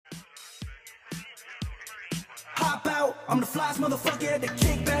hop out. I'm the flyest motherfucker at the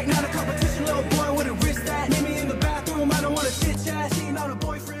kickback. Not a competition, little boy with a wrist that. Meet me in the bathroom, I don't wanna chit chat. She not a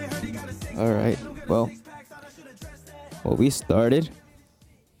boyfriend, heard he got a six. All right, well, we started.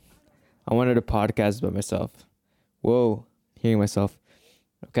 I wanted a podcast by myself. Whoa, hearing myself.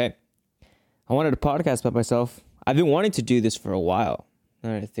 Okay. I wanted a podcast by myself. I've been wanting to do this for a while.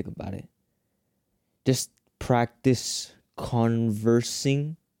 Now that I think about it. Just practice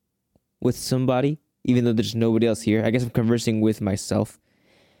conversing with somebody, even though there's nobody else here. I guess I'm conversing with myself.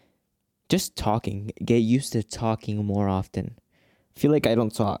 Just talking. Get used to talking more often. I feel like I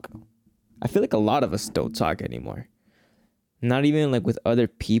don't talk. I feel like a lot of us don't talk anymore. Not even like with other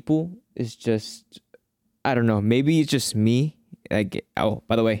people. It's just, I don't know. Maybe it's just me. Oh,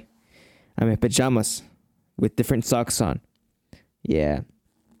 by the way, I'm in pajamas with different socks on. Yeah.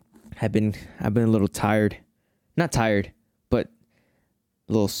 I've been a little tired. Not tired, but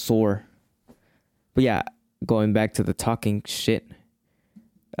a little sore. But yeah, going back to the talking shit.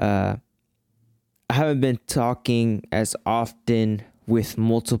 I haven't been talking as often with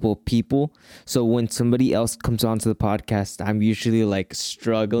multiple people. So when somebody else comes onto the podcast, I'm usually like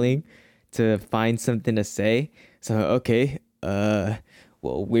struggling to find something to say. So, okay,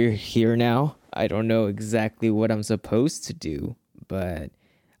 well, we're here now. I don't know exactly what I'm supposed to do, but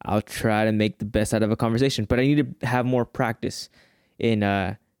I'll try to make the best out of a conversation. But I need to have more practice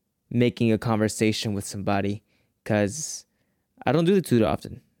in making a conversation with somebody, because I don't do that too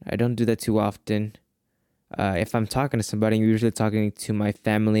often. If I'm talking to somebody, I'm usually talking to my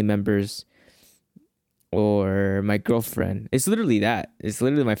family members or my girlfriend. It's literally that. It's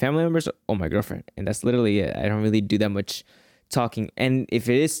literally my family members or my girlfriend. And that's literally it. I don't really do that much talking. And if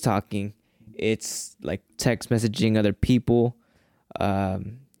it is talking, it's like text messaging other people.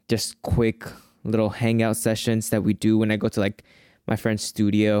 Just quick little hangout sessions that we do when I go to like my friend's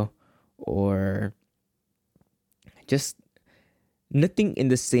studio, or just nothing in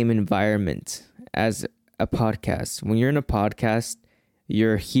the same environment as a podcast. When you're in a podcast,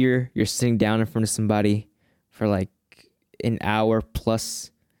 you're here, you're sitting down in front of somebody for like an hour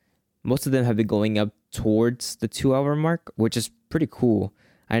plus. Most of them have been going up towards the 2-hour mark, which is pretty cool.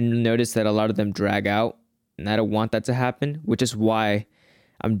 I noticed that a lot of them drag out, and I don't want that to happen, which is why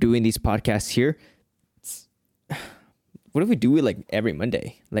I'm doing these podcasts here. What if we do it like every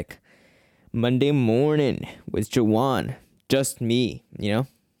Monday? Like Monday morning with Jawan, just me,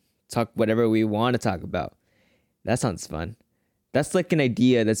 talk whatever we want to talk about. That sounds fun. That's like an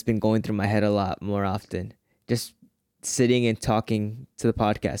idea that's been going through my head a lot more often. Just sitting and talking to the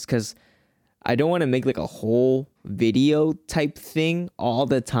podcast, because I don't want to make like a whole video type thing all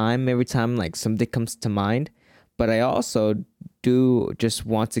the time, every time like something comes to mind. But I also do just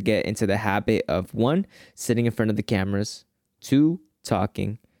want to get into the habit of 1, sitting in front of the cameras, 2,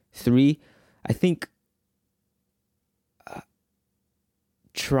 talking, 3, I think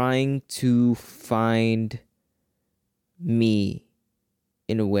trying to find me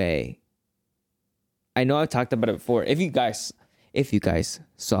in a way. I know I've talked about it before. If you guys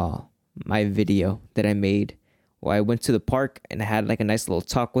saw my video that I made, where I went to the park and I had like a nice little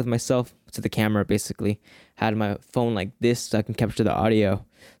talk with myself to the camera, basically. Had my phone like this so I can capture the audio.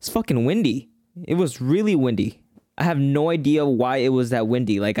 It's fucking windy. It was really windy. I have no idea why it was that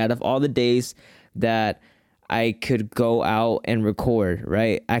windy. Like, out of all the days that I could go out and record,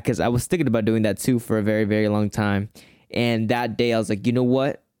 right? Because I was thinking about doing that too for a very, very long time. And that day I was like, you know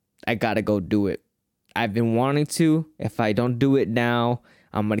what? I gotta go do it. I've been wanting to. If I don't do it now,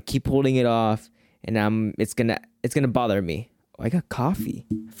 I'm gonna keep holding it off, and it's gonna bother me. Oh, I got coffee.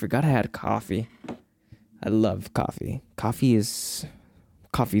 I forgot I had coffee. I love coffee. Coffee is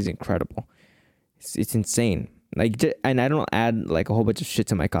incredible. It's insane. Like, and I don't add like a whole bunch of shit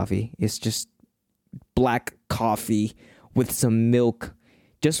to my coffee. It's just black coffee with some milk,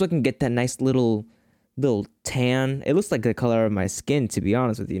 just so I can get that nice little tan. It looks like the color of my skin, to be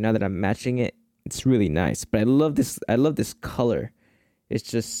honest with you. Now that I'm matching it, it's really nice. But I love this color. It's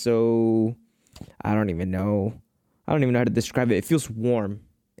just so, I don't even know how to describe it. It feels warm.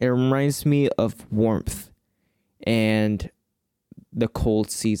 It reminds me of warmth and the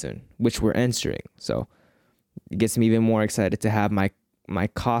cold season, which we're entering. So it gets me even more excited to have my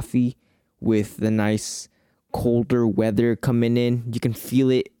coffee with the nice colder weather coming in. You can feel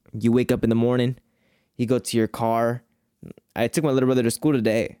it. You wake up in the morning, you go to your car. I took my little brother to school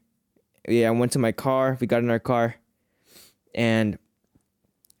today. Yeah, I went to my car. We got in our car, and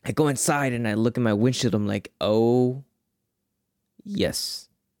I go inside and I look at my windshield. I'm like, oh, yes,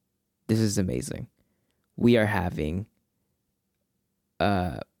 this is amazing. We are having.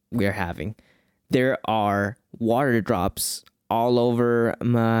 There are water drops all over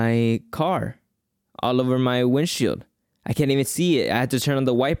my car, all over my windshield. I can't even see it. I had to turn on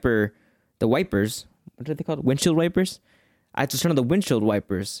the wipers. What are they called? Windshield wipers? I had to turn on the windshield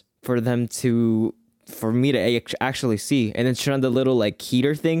wipers for me to actually see, and then turn on the little like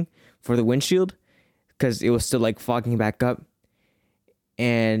heater thing for the windshield because it was still like fogging back up,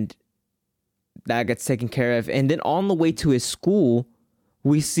 and that gets taken care of. And then on the way to his school,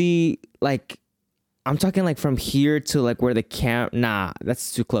 we see like, I'm talking like from here to like where the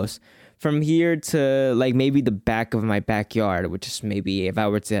that's too close. From here to like maybe the back of my backyard, which is maybe, if I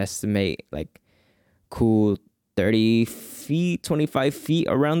were to estimate, like cool 30 feet, 25 feet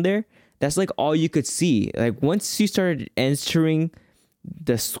around there. That's like all you could see. Like once you started entering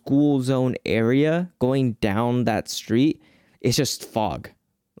the school zone area, going down that street, it's just fog,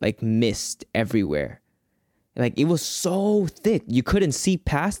 like mist everywhere. Like it was so thick, you couldn't see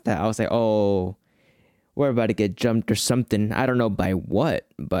past that. I was like, oh, we're about to get jumped or something. I don't know by what,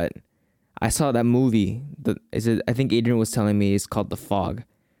 but I saw that movie. I think Adrian was telling me it's called The Fog,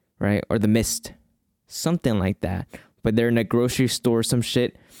 right? Or The Mist, something like that. But they're in a grocery store or some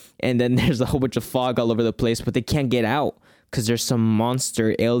shit, and then there's a whole bunch of fog all over the place, but they can't get out because there's some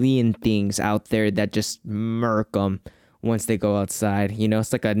monster alien things out there that just murk them once they go outside. You know,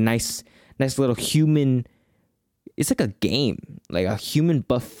 it's like a nice little human. It's like a game, like a human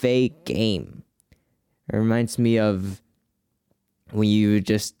buffet game. It reminds me of when you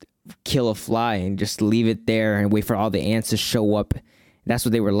just kill a fly and just leave it there and wait for all the ants to show up. That's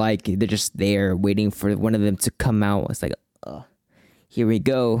what they were like. They're just there waiting for one of them to come out. It's like, here we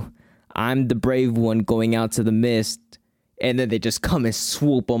go. I'm the brave one going out to the mist. And then they just come and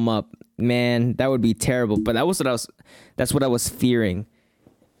swoop them up. Man, that would be terrible. But that's what I was fearing.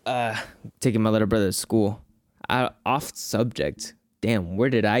 Taking my little brother to school. Off subject. Damn, where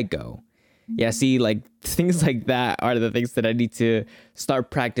did I go? Yeah, see, like things like that are the things that I need to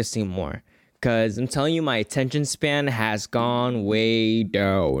start practicing more. Because I'm telling you, my attention span has gone way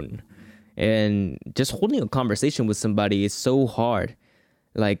down. And just holding a conversation with somebody is so hard.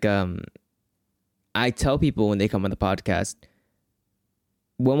 Like, I tell people when they come on the podcast,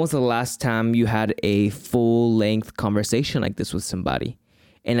 when was the last time you had a full-length conversation like this with somebody?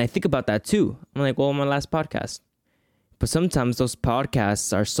 And I think about that too. I'm like, well, my last podcast. But sometimes those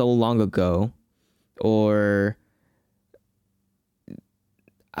podcasts are so long ago, or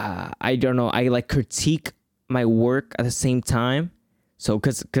I don't know. I like critique my work at the same time. So,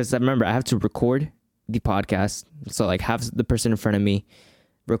 because I remember I have to record the podcast. So like have the person in front of me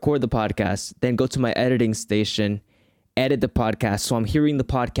record the podcast, then go to my editing station, edit the podcast. So I'm hearing the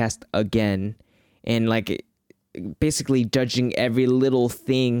podcast again and like basically judging every little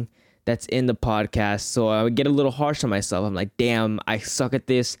thing that's in the podcast. So I would get a little harsh on myself. I'm like, damn, I suck at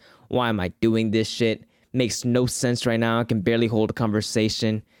this. Why am I doing this shit? Makes no sense right now. I can barely hold a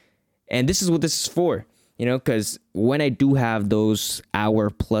conversation. And this is what this is for, you know, because when I do have those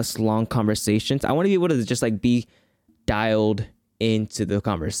hour-plus long conversations, I want to be able to just like be dialed into the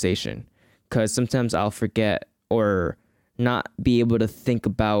conversation, because sometimes I'll forget or not be able to think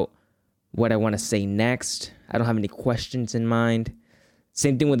about what I want to say next. I don't have any questions in mind.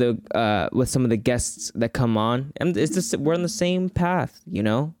 Same thing with some of the guests that come on. And it's just, we're on the same path, you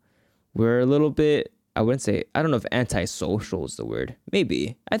know? We're a little bit, I don't know if antisocial is the word.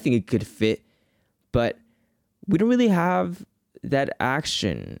 Maybe. I think it could fit. But we don't really have that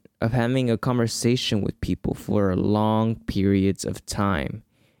action of having a conversation with people for long periods of time.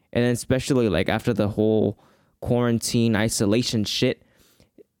 And then especially like after the whole quarantine isolation shit,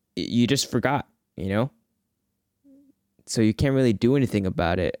 you just forgot, you know? So you can't really do anything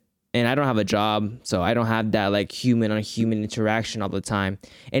about it. And I don't have a job, so I don't have that like human on human interaction all the time.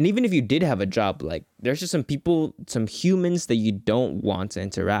 And even if you did have a job, like there's just some people, some humans that you don't want to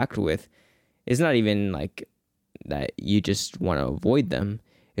interact with. It's not even like that you just want to avoid them.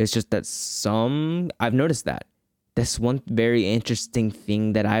 It's just that I've noticed that. That's one very interesting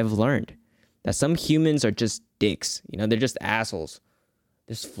thing that I've learned. That some humans are just dicks. You know, they're just assholes.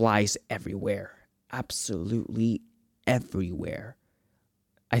 There's flies everywhere. Absolutely everywhere.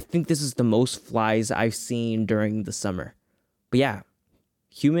 I think this is the most flies I've seen during the summer. But yeah,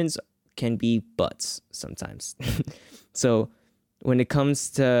 humans can be butts sometimes. So when it comes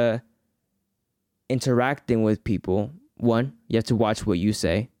to interacting with people, 1, you have to watch what you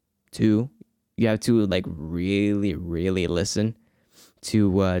say. 2, you have to like really, really listen to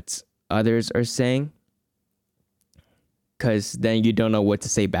what others are saying, because then you don't know what to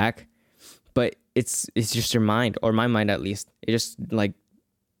say back. But it's just your mind, or my mind at least. It just like,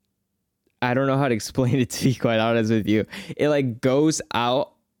 I don't know how to explain it, to be quite honest with you. It like goes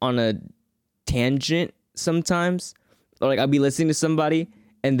out on a tangent sometimes. Or like I'll be listening to somebody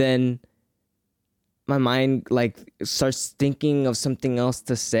and then my mind like starts thinking of something else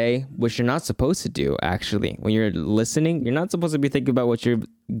to say, which you're not supposed to do. Actually, when you're listening, you're not supposed to be thinking about what you're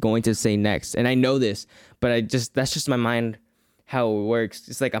going to say next. And I know this, but that's just my mind, how it works.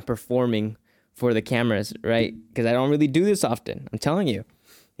 It's like I'm performing for the cameras, right? Because I don't really do this often. I'm telling you,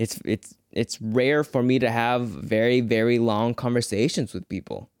 it's rare for me to have very, very long conversations with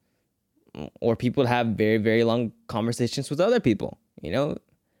people, or people have very, very long conversations with other people. You know, I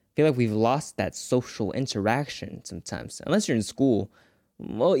feel like we've lost that social interaction sometimes, unless you're in school.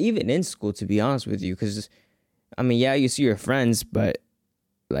 Well, even in school, to be honest with you, because I mean, yeah, you see your friends, but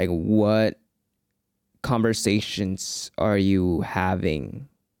like, what conversations are you having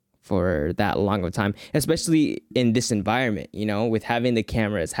for that long of a time, especially in this environment, you know, with having the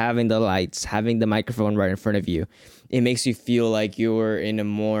cameras, having the lights, having the microphone right in front of you? It makes you feel like you're in a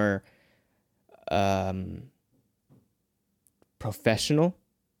more professional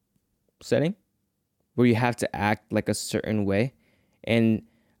setting where you have to act like a certain way. And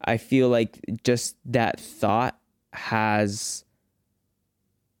I feel like just that thought has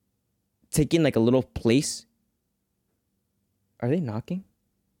taken like a little place. Are they knocking?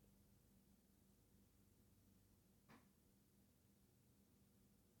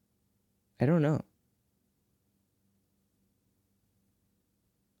 I don't know.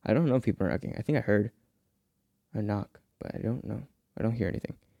 I don't know if people are knocking. I think I heard a knock, but I don't know. I don't hear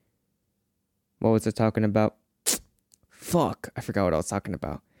anything. What was I talking about? Fuck, I forgot what I was talking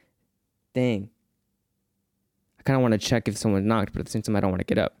about. Dang. I kind of want to check if someone knocked, but at the same time, I don't want to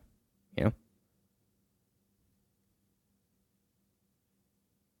get up. You know?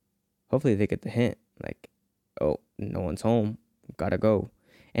 Hopefully they get the hint. Like, oh, no one's home. Gotta go.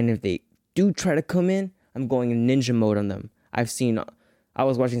 And if they do try to come in, I'm going in ninja mode on them. I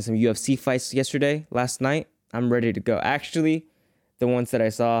was watching some UFC fights last night. I'm ready to go. Actually, the ones that I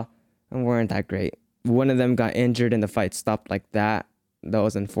saw weren't that great. One of them got injured and the fight stopped like that. That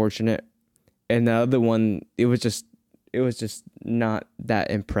was unfortunate. And the other one, it was just not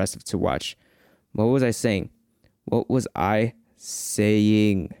that impressive to watch. What was I saying?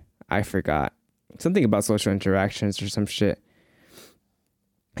 I forgot. Something about social interactions or some shit.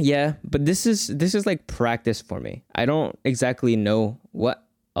 Yeah, but this is like practice for me. I don't exactly know what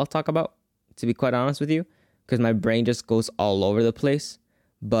I'll talk about, to be quite honest with you, because my brain just goes all over the place.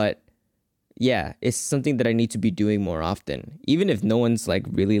 But yeah, it's something that I need to be doing more often. Even if no one's like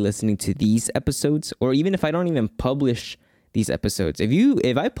really listening to these episodes, or even if I don't even publish these episodes.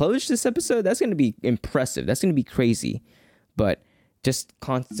 If I publish this episode, that's going to be impressive. That's going to be crazy. But just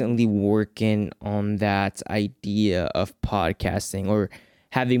constantly working on that idea of podcasting or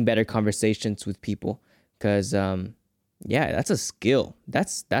having better conversations with people, because yeah, that's a skill.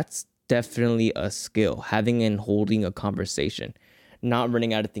 That's definitely a skill, having and holding a conversation, not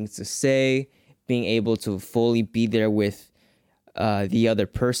running out of things to say, being able to fully be there with the other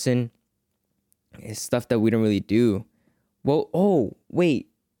person is stuff that we don't really do. Well, oh wait,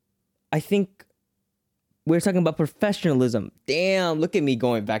 I think we're talking about professionalism. Damn, look at me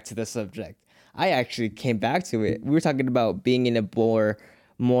going back to the subject. I actually came back to it. We were talking about being in a more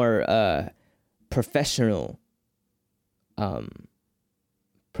professional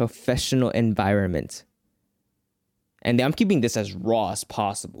environment. And I'm keeping this as raw as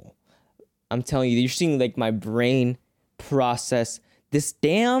possible. I'm telling you, you're seeing like my brain process. This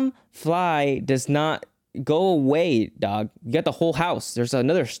damn fly does not go away, dog. You got the whole house. There's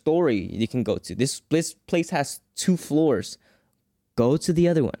another story you can go to. This place has 2 floors. Go to the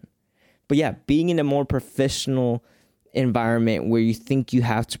other one. But yeah, being in a more professional environment where you think you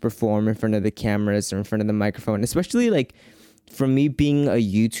have to perform in front of the cameras or in front of the microphone, especially like for me being a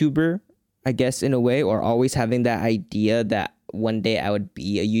YouTuber, I guess, in a way, or always having that idea that one day I would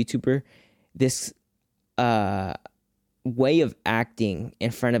be a YouTuber, this way of acting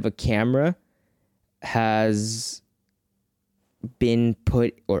in front of a camera has been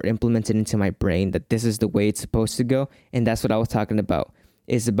put or implemented into my brain that this is the way it's supposed to go. And that's what I was talking about.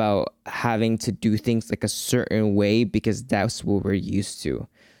 Is about having to do things like a certain way because that's what we're used to.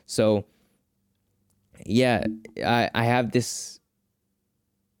 So yeah, I have this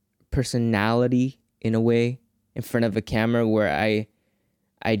personality in a way in front of a camera where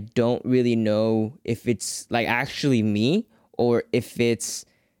I don't really know if it's like actually me or if it's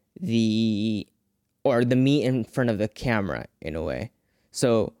the me in front of the camera in a way.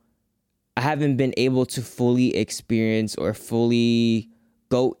 So I haven't been able to fully experience or fully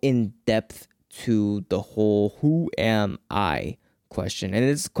go in depth to the whole who am I question. And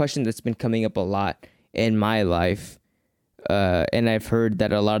it's a question that's been coming up a lot in my life. And I've heard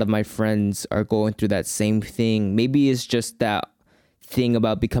that a lot of my friends are going through that same thing. Maybe it's just that thing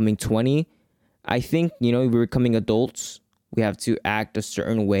about becoming 20. I think, we're becoming adults. We have to act a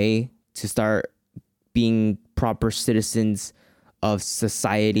certain way to start being proper citizens of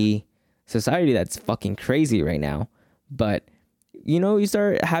society. Society that's fucking crazy right now. But, you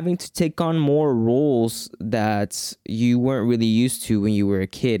start having to take on more roles that you weren't really used to when you were a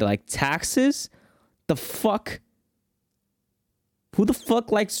kid. Like taxes? The fuck? Who the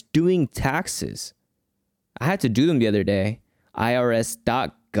fuck likes doing taxes? I had to do them the other day.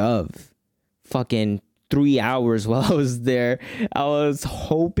 IRS.gov. Fucking 3 hours while I was there. I was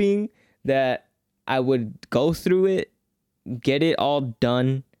hoping that I would go through it, get it all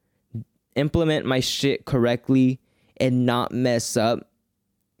done, implement my shit correctly, and not mess up.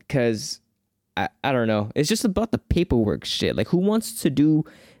 Because I don't know. It's just about the paperwork shit. Like, who wants to do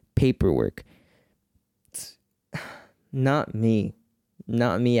paperwork? Not me.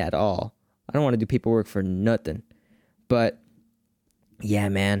 Not me at all. I don't want to do paperwork for nothing. But yeah,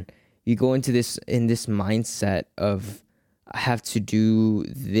 man, you go into this mindset of I have to do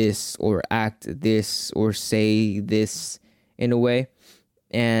this or act this or say this in a way.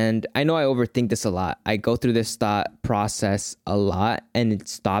 And I know I overthink this a lot. I go through this thought process a lot and it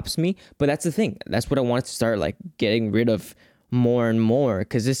stops me. But that's the thing. That's what I want to start like getting rid of more and more.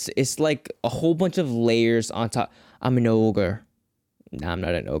 Because it's like a whole bunch of layers on top. I'm an ogre. Nah, I'm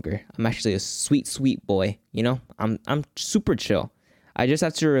not an ogre. I'm actually a sweet, sweet boy. I'm super chill. I just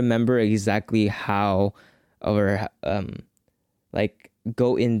have to remember exactly how or like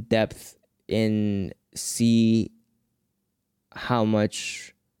go in depth and see how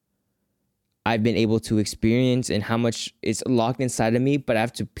much I've been able to experience and how much is locked inside of me, but I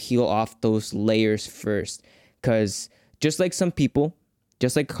have to peel off those layers first. Because just like some people,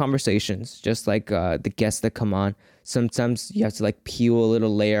 just like conversations, just like the guests that come on, sometimes you have to like peel a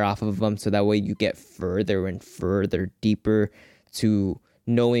little layer off of them so that way you get further and further deeper to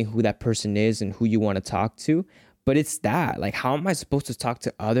knowing who that person is and who you want to talk to. But it's that, like, how am I supposed to talk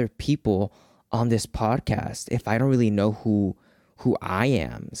to other people on this podcast if I don't really know who I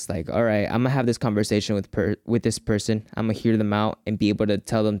am? It's like, all right, I'm gonna have this conversation with this person. I'm gonna hear them out and be able to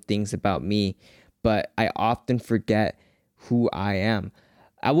tell them things about me. But I often forget who I am.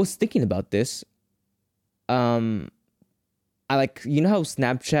 I was thinking about this. I like, how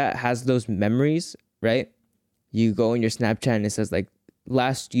Snapchat has those memories, right? You go in your Snapchat and it says like,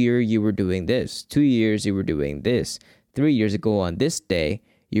 last year you were doing this, 2 years you were doing this, 3 years ago on this day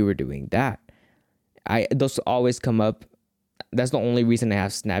you were doing that. Those always come up. That's the only reason I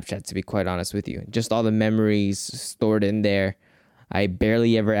have Snapchat, to be quite honest with you. Just all the memories stored in there. I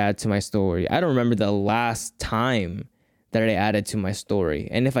barely ever add to my story. I don't remember the last time that I added to my story.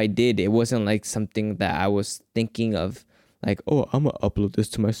 And if I did, it wasn't like something that I was thinking of like, oh, I'm gonna upload this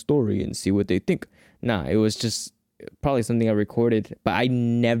to my story and see what they think. Nah, it was just probably something I recorded, but I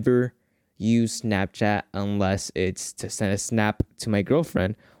never use Snapchat unless it's to send a snap to my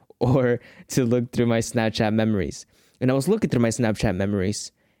girlfriend or to look through my Snapchat memories. And I was looking through my Snapchat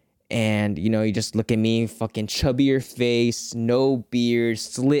memories and, you just look at me, fucking chubbier face, no beard,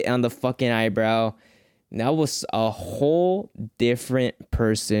 slit on the fucking eyebrow. And I was a whole different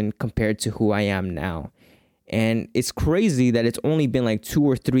person compared to who I am now. And it's crazy that it's only been like 2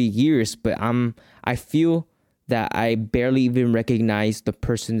 or 3 years, but I feel that I barely even recognize the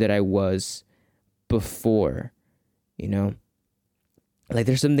person that I was before, Like,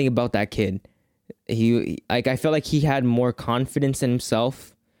 there's something about that kid. I felt like he had more confidence in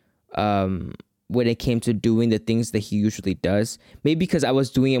himself when it came to doing the things that he usually does. Maybe because I was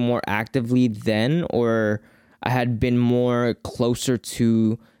doing it more actively then, or I had been more closer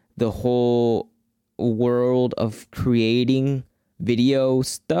to the whole world of creating video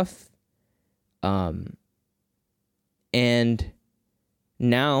stuff. And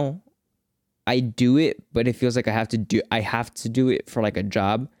now I do it, but it feels like I have to do it for like a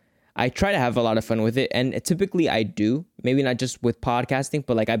job. I try to have a lot of fun with it, and typically I do. Maybe not just with podcasting,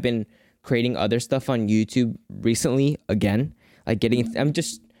 but like I've been creating other stuff on YouTube recently again. Like I'm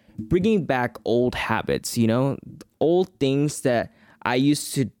just bringing back old habits, old things that I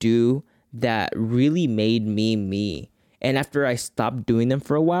used to do that really made me me. And after I stopped doing them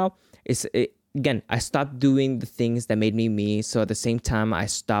for a while, again, I stopped doing the things that made me me. So at the same time, I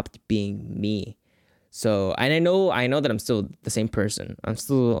stopped being me. So, and I know that I'm still the same person. I'm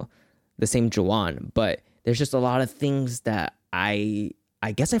still the same Juwan, but there's just a lot of things that I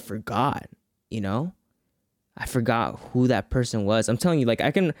guess I forgot, I forgot who that person was. I'm telling you, like,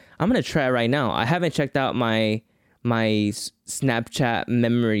 I'm going to try it right now. I haven't checked out my Snapchat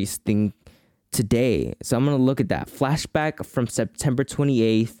memories thing today. So I'm going to look at that. Flashback from September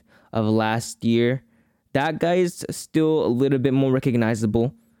 28th of last year. That guy is still a little bit more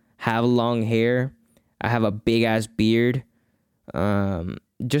recognizable. have long hair. I have a big ass beard.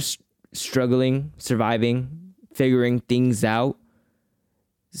 Just struggling, surviving, figuring things out.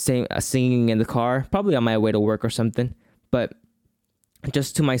 Singing in the car, probably on my way to work or something. But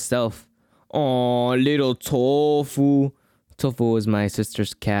just to myself, oh, little Tofu. Tofu was my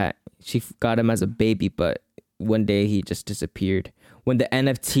sister's cat. She got him as a baby, but one day he just disappeared. When the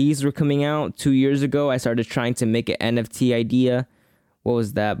NFTs were coming out 2 years ago, I started trying to make an NFT idea. What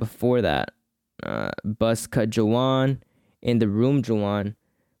was that before that? Buzz Cut Jawan, In the Room Jawan.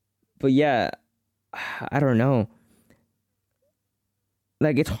 But yeah, I don't know.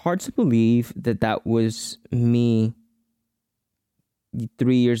 Like, it's hard to believe that was me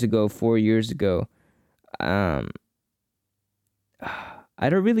 3 years ago, 4 years ago. I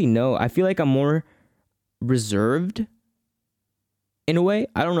don't really know. I feel like I'm more reserved in a way.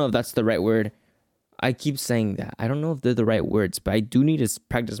 I don't know if that's the right word. I keep saying that. I don't know if they're the right words, but I do need to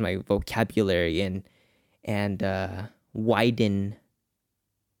practice my vocabulary and widen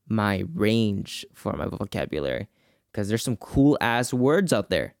my range for my vocabulary, because there's some cool ass words out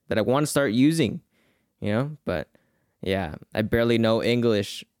there that I want to start using, but yeah, I barely know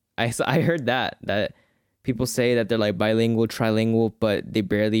English. I heard that people say that they're like bilingual, trilingual, but they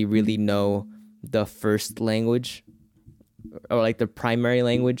barely really know the first language or like the primary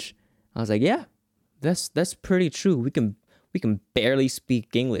language. I was like, yeah, that's pretty true. We can barely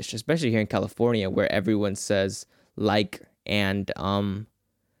speak English, especially here in California, where everyone says like and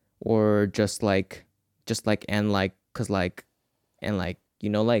or just like and like, cause like and like,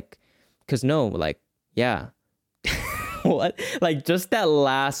 like, cause no, like, yeah. What? Like, just that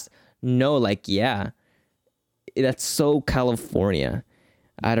last no, like, yeah. That's so California.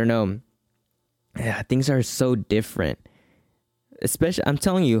 I don't know. Yeah, things are so different. Especially, I'm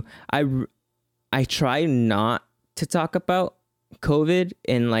telling you, I try not to talk about COVID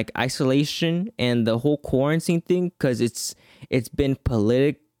and like isolation and the whole quarantine thing, because it's been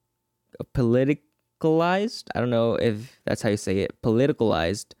politicalized. I don't know if that's how you say it.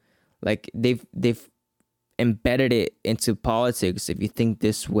 Politicalized. Like they've embedded it into politics. If you think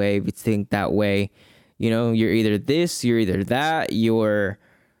this way, if you think that way, you're either this, you're either that,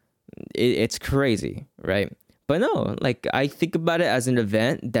 it's crazy, right? But no, like, I think about it as an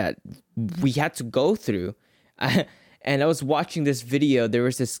event that we had to go through. And I was watching this video. There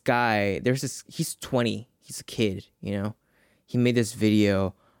was this guy, he's 20, he's a kid, he made this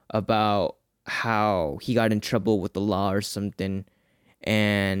video about how he got in trouble with the law or something,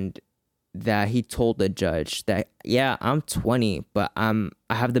 and that he told the judge that, yeah, I'm 20, but I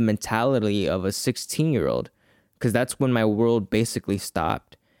have the mentality of a 16-year-old, because that's when my world basically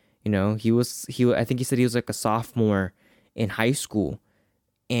stopped. I think he said he was like a sophomore in high school,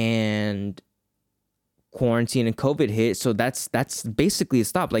 and quarantine and COVID hit, so that's basically a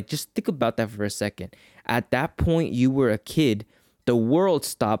stop. Like, just think about that for a second. At that point, you were a kid. The world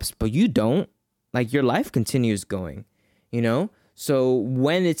stops, but you don't. Like, your life continues going, So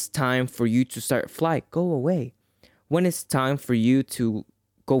when it's time for you to start flight, go away. When it's time for you to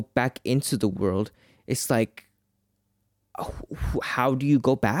go back into the world, it's like, how do you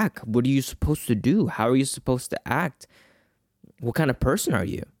go back? What are you supposed to do? How are you supposed to act? What kind of person are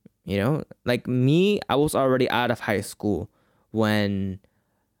you? Like me, I was already out of high school when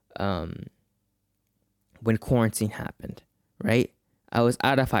quarantine happened, right? I was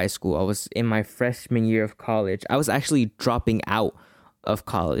out of high school. I was in my freshman year of college. I was actually dropping out of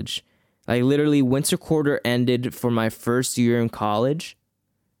college. Like, literally, winter quarter ended for my first year in college,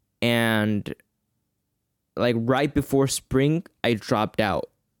 and like right before spring, I dropped out.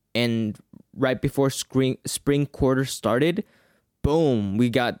 And right before spring quarter started, boom, we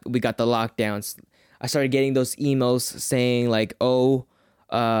got the lockdowns. I started getting those emails saying like, oh,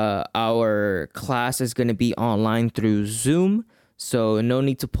 our class is going to be online through Zoom, so no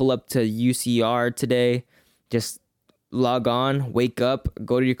need to pull up to UCR today. Just log on, wake up,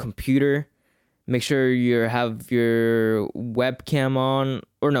 go to your computer, make sure you have your webcam on,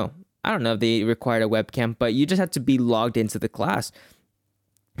 or no, I don't know if they required a webcam, but you just have to be logged into the class.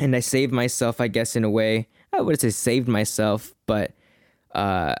 And I saved myself, I guess, in a way. I wouldn't say saved myself, but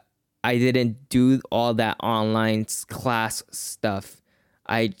I didn't do all that online class stuff.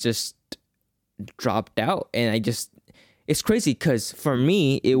 I just dropped out, and it's crazy because for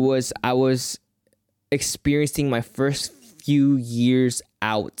me, I was experiencing my first few years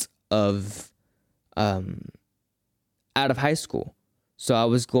out of high school. So I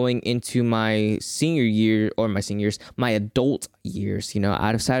was going into my senior year, or my adult years,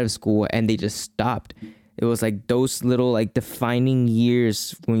 outside of school, and they just stopped. It was like those little like defining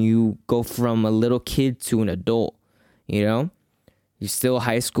years when you go from a little kid to an adult, You're still a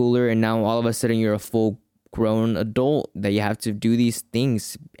high schooler, and now all of a sudden you're a full grown adult that you have to do these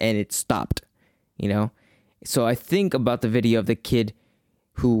things, and it stopped, you know? So I think about the video of the kid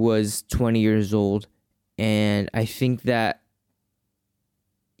who was 20 years old, and I think that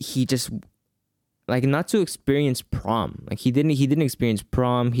he just, like, not to experience prom. Like, he didn't experience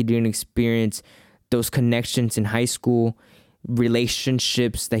prom. He didn't experience those connections in high school,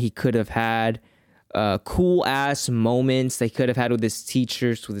 relationships that he could have had, cool ass moments that he could have had with his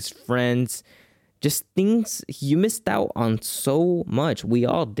teachers, with his friends, just things you missed out on so much. We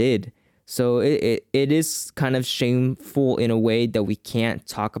all did. So it is kind of shameful in a way that we can't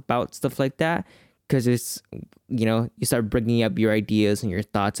talk about stuff like that, because it's, you know, you start bringing up your ideas and your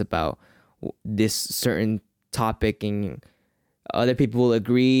thoughts about this certain topic, and other people will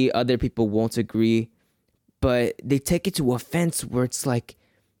agree, other people won't agree, but they take it to offense where it's like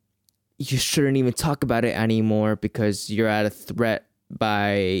you shouldn't even talk about it anymore because you're at a threat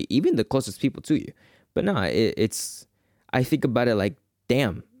by even the closest people to you. But no, it's, I think about it like,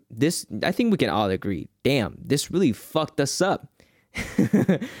 damn, this, I think we can all agree, damn, this really fucked us up.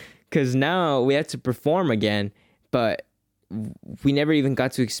 Because now we have to perform again, but we never even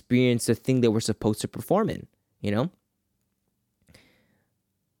got to experience the thing that we're supposed to perform in, you know?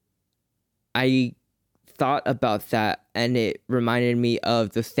 I thought about that, and it reminded me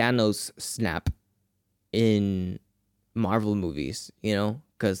of the Thanos snap in Marvel movies, you know?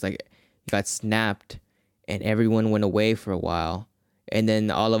 Because, like, he got snapped, and everyone went away for a while, and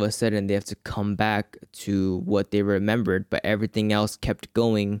then all of a sudden they have to come back to what they remembered, but everything else kept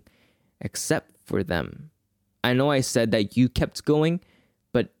going except for them. I know I said that you kept going,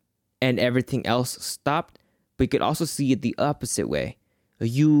 and everything else stopped, but you could also see it the opposite way.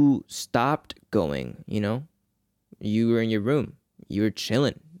 You stopped going, you know? You were in your room. You were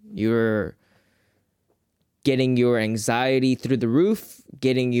chilling. You were getting your anxiety through the roof,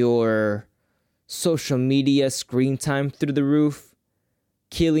 getting your social media screen time through the roof,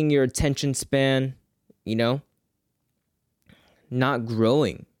 killing your attention span, you know? Not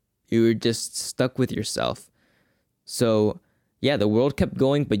growing. You were just stuck with yourself. So, yeah, the world kept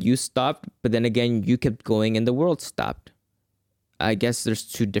going, but you stopped. But then again, you kept going and the world stopped. I guess there's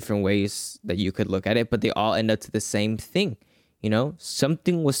two different ways that you could look at it, but they all end up to the same thing. You know,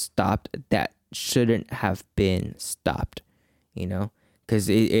 something was stopped that shouldn't have been stopped, you know, because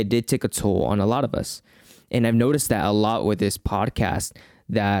it did take a toll on a lot of us. And I've noticed that a lot with this podcast,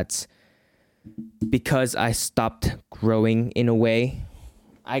 that because I stopped growing in a way,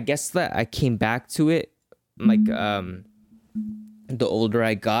 I guess that I came back to it. Like, the older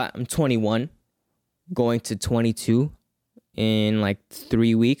I got, I'm 21, going to 22 in like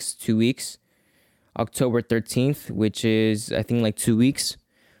 2 weeks, October 13th, which is, I think, like 2 weeks.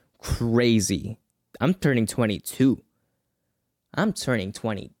 Crazy. I'm turning 22.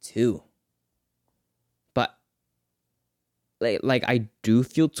 But like I do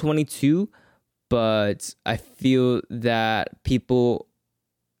feel 22, but I feel that people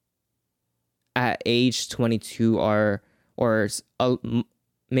at age 22 are, or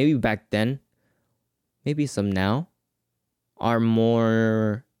maybe back then, maybe some now, are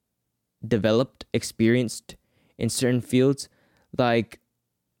more developed, experienced in certain fields. Like,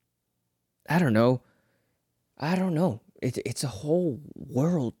 I don't know. It's a whole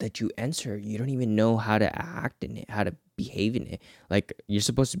world that you enter. You don't even know how to act in it, how to behave in it. Like, you're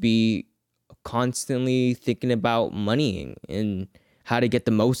supposed to be constantly thinking about money and how to get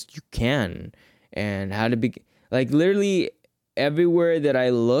the most you can, and how to be, like, literally everywhere that I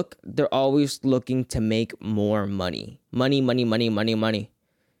look, they're always looking to make more money. Money.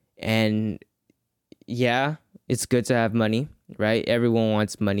 And yeah, it's good to have money, right? Everyone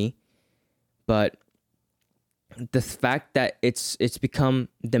wants money. But the fact that it's become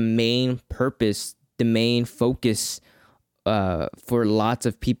the main purpose, the main focus for lots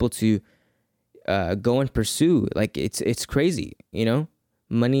of people to go and pursue, like, it's crazy, you know?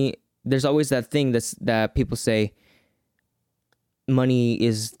 Money, there's always that thing that people say, money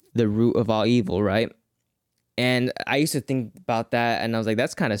is the root of all evil, right? And I used to think about that, and I was like,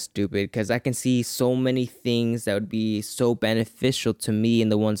 that's kind of stupid, because I can see so many things that would be so beneficial to me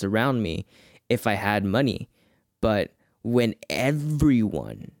and the ones around me if I had money. But when the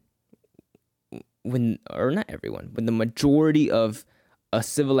majority of a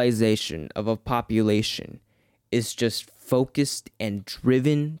civilization, of a population, is just focused and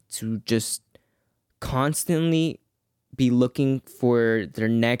driven to just constantly be looking for their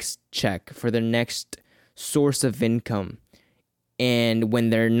next check, for their next source of income, and when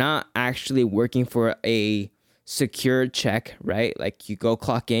they're not actually working for a secure check, right? Like, you go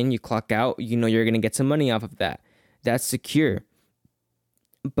clock in, you clock out, you know you're gonna get some money off of that. That's secure.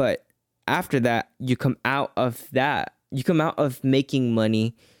 But after that, you come out of making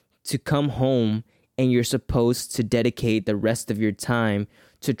money to come home, and you're supposed to dedicate the rest of your time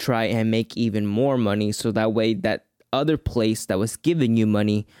to try and make even more money, so that way that other place that was giving you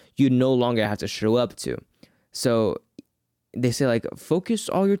money, you no longer have to show up to. So they say, like, focus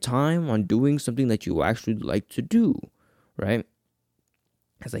all your time on doing something that you actually like to do, right?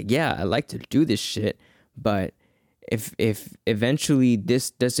 It's like, yeah, I like to do this shit, but if eventually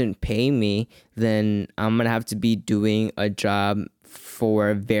this doesn't pay me, then I'm gonna have to be doing a job for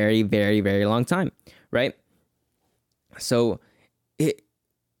a very, very, very long time, right? So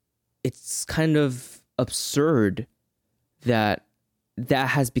it's kind of absurd that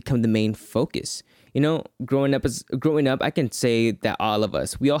has become the main focus. Growing up, I can say that all of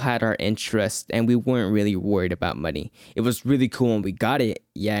us, we all had our interests, and we weren't really worried about money. It was really cool when we got it,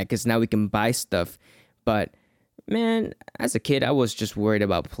 yeah, because now we can buy stuff. But man, as a kid, I was just worried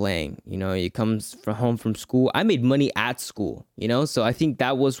about playing. You come from home from school. I made money at school, so I think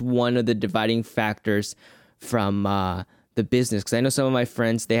that was one of the dividing factors from the business. Because I know some of my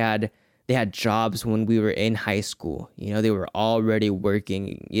friends, they had jobs when we were in high school. They were already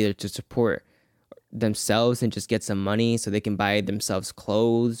working either to support themselves and just get some money so they can buy themselves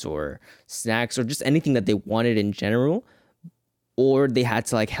clothes or snacks or just anything that they wanted in general, or they had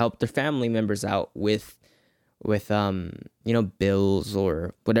to like help their family members out with bills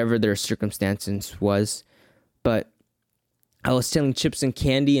or whatever their circumstances was. But I was selling chips and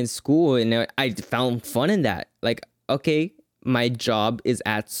candy in school, and I found fun in that. Like, okay, my job is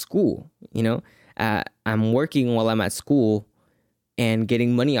at school, I'm working while I'm at school and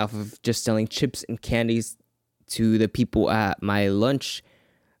getting money off of just selling chips and candies to the people at my lunch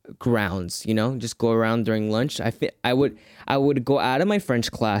grounds, just go around during lunch. I would go out of my French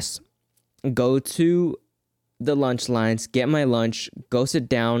class, go to the lunch lines, get my lunch, go sit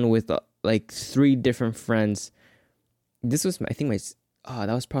down with like 3 different friends. This was, I think, that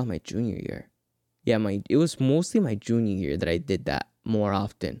was probably my junior year. Yeah, it was mostly my junior year that I did that more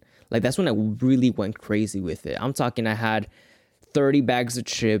often. Like, that's when I really went crazy with it. I'm talking, I had 30 bags of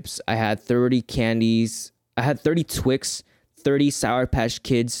chips, I had 30 candies, I had 30 Twix, 30 Sour Patch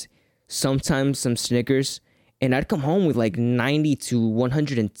Kids, sometimes some Snickers, and I'd come home with like 90 to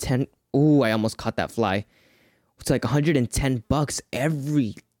 110. Ooh, I almost caught that fly. It's like $110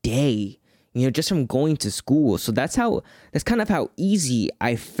 every day, just from going to school. So that's kind of how easy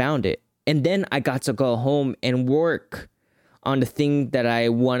I found it. And then I got to go home and work on the thing that I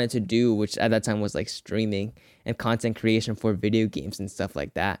wanted to do, which at that time was like streaming and content creation for video games and stuff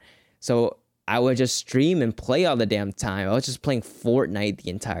like that. So I would just stream and play all the damn time. I was just playing Fortnite the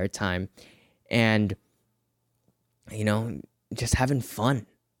entire time, and just having fun,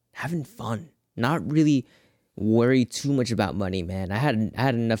 not really worry too much about money, man. I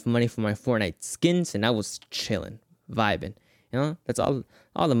had enough money for my Fortnite skins, and I was chilling, vibing. That's all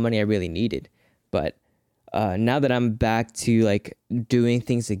the money I really needed. But now that I'm back to like doing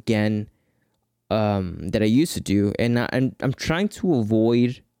things again that I used to do, and I'm trying to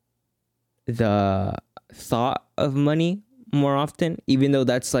avoid the thought of money more often, even though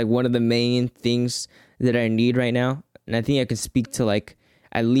that's like one of the main things that I need right now. And I think I can speak to like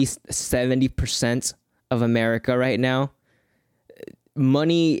at least 70% of America right now.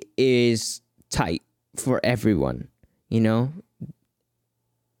 Money is tight for everyone,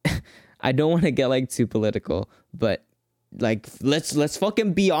 I don't want to get like too political, but like let's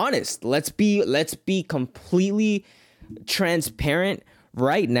fucking be honest. Let's be completely transparent.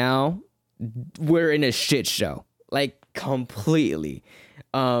 Right now, we're in a shit show. Like, completely.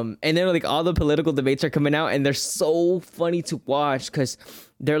 And then like all the political debates are coming out, and they're so funny to watch because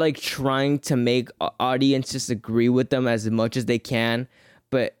they're like trying to make audiences agree with them as much as they can,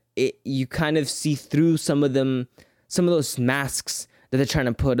 but you kind of see through some of those masks that they're trying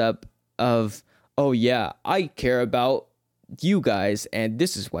to put up of, oh yeah, I care about you guys, and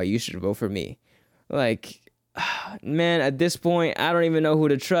this is why you should vote for me. Like, man, at this point, I don't even know who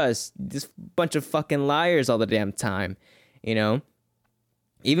to trust. This bunch of fucking liars all the damn time,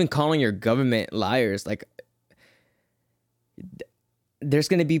 Even calling your government liars, like, there's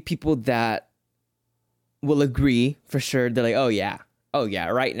gonna be people that will agree for sure. They're like, oh yeah,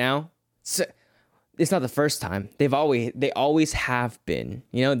 right now. So, it's not the first time. They always have been.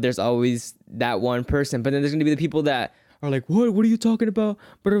 There's always that one person. But then there's gonna be the people that are like, what are you talking about?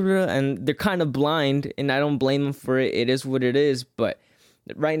 Blah, blah, blah. And they're kind of blind, and I don't blame them for it. It is what it is. But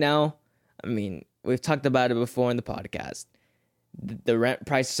right now, I mean, we've talked about it before in the podcast. The rent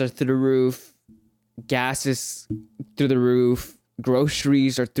prices are through the roof. Gas is through the roof.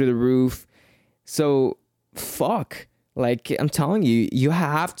 Groceries are through the roof. So, fuck. Like, I'm telling you, you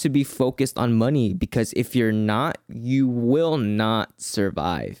have to be focused on money, because if you're not, you will not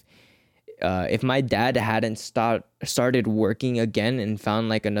survive. If my dad hadn't started working again and found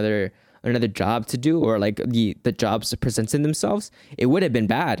like another job to do, or like the jobs presenting themselves, it would have been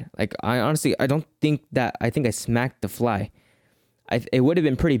bad. Like, I honestly, I think I smacked the fly. It would have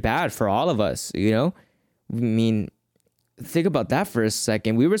been pretty bad for all of us, you know? I mean, think about that for a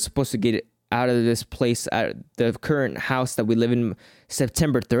second. We were supposed to get out of this place, at the current house that we live in,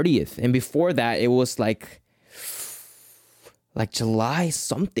 September 30th. And before that, it was like July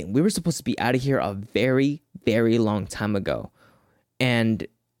something. We were supposed to be out of here a very, very long time ago. And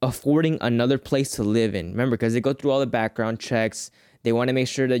affording another place to live in. Remember, because they go through all the background checks. They want to make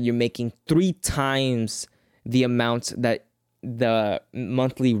sure that you're making 3 times the amount that the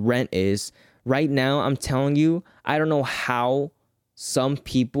monthly rent is. Right now, I'm telling you, I don't know how some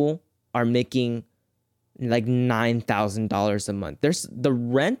people are making like $9,000 a month. There's the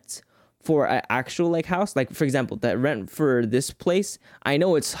rent for an actual like house. Like, for example, that rent for this place, I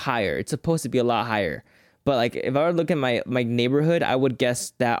know it's higher. It's supposed to be a lot higher. But like, if I were to look at my neighborhood, I would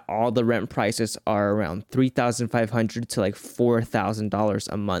guess that all the rent prices are around $3,500 to like $4,000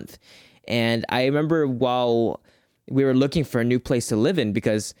 a month. And I remember while we were looking for a new place to live in,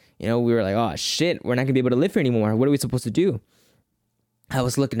 because, you know, we were like, oh shit, we're not gonna be able to live here anymore. What are we supposed to do? I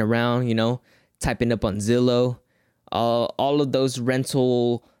was looking around, you know, typing up on Zillow, all of those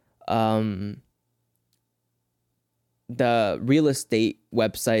rental, the real estate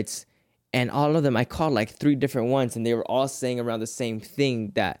websites, and all of them, I called like 3 different ones, and they were all saying around the same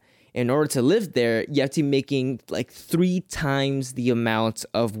thing, that in order to live there, you have to be making like 3 times the amount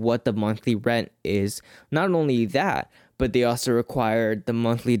of what the monthly rent is. Not only that, but they also required the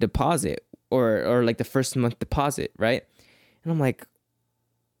monthly deposit, or like the first month deposit, right? And I'm like,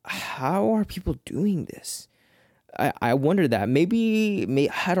 how are people doing this? I wonder that. Maybe,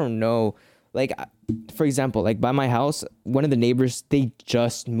 I don't know. Like, for example, like by my house, one of the neighbors, they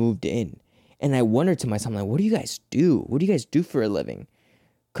just moved in. And I wondered to myself, like, what do you guys do? What do you guys do for a living?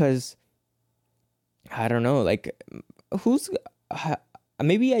 Because, I don't know, like,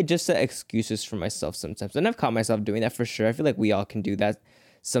 maybe I just set excuses for myself sometimes. And I've caught myself doing that for sure. I feel like we all can do that.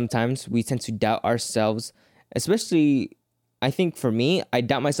 Sometimes we tend to doubt ourselves, especially, I think for me, I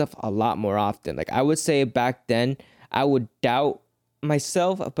doubt myself a lot more often. Like, I would say back then, I would doubt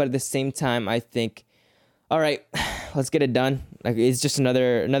myself, but at the same time, I think, all right, let's get it done. Like, it's just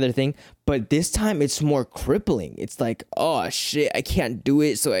another thing. But this time, it's more crippling. It's like, oh shit, I can't do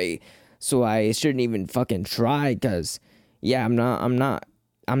it. So I shouldn't even fucking try, because yeah, I'm not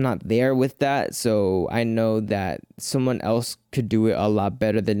there with that. So I know that someone else could do it a lot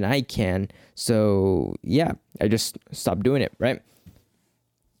better than I can. So yeah, I just stopped doing it, right?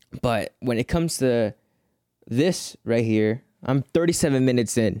 But when it comes to this right here, I'm 37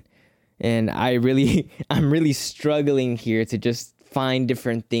 minutes in, and I'm really struggling here to just find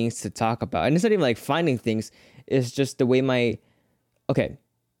different things to talk about. And it's not even like finding things, it's just the way okay.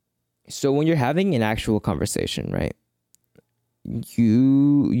 So when you're having an actual conversation, right?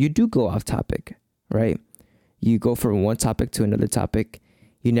 You do go off topic, right? You go from one topic to another topic.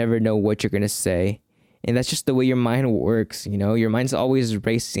 You never know what you're going to say. And that's just the way your mind works, you know? Your mind's always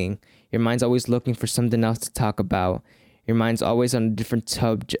racing. Your mind's always looking for something else to talk about. Your mind's always on a different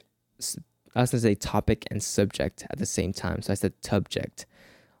subject. I was going to say topic and subject at the same time. So I said subject.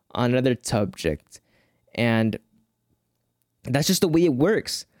 On another subject. And that's just the way it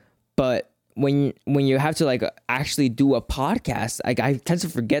works. But when you have to like actually do a podcast, like, I tend to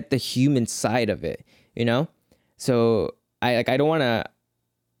forget the human side of it, you know? So I don't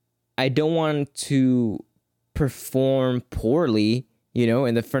want to perform poorly, you know,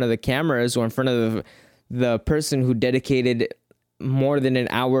 in the front of the cameras, or in front of the person who dedicated more than an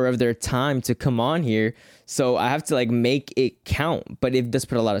hour of their time to come on here. So I have to like make it count, but it does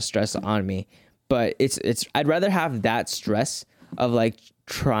put a lot of stress on me. But it's I'd rather have that stress of like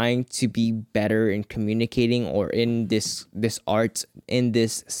trying to be better in communicating, or in this art, in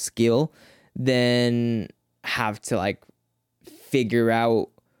this skill, than have to like figure out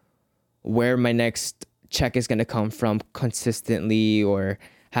where my next check is going to come from consistently, or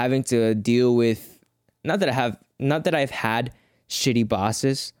having to deal with, not that I've had shitty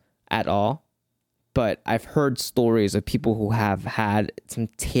bosses at all, but I've heard stories of people who have had some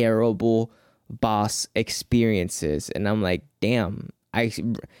terrible boss experiences, and I'm like, damn,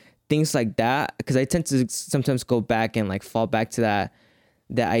 things like that, because I tend to sometimes go back and like fall back to that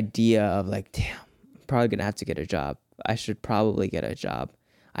idea of like, damn, I'm probably gonna have to get a job. I should probably get a job.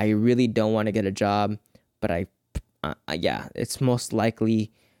 I really don't want to get a job, but yeah, it's most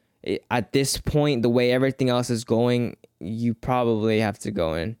likely At this point, the way everything else is going, you probably have to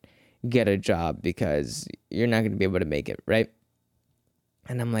go and get a job because you're not going to be able to make it, right?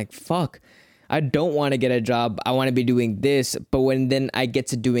 And I'm like, fuck, I don't want to get a job. I want to be doing this. But when then I get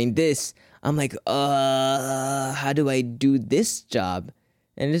to doing this, I'm like, how do I do this job?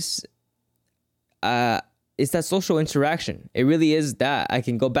 And it's that social interaction. It really is that. I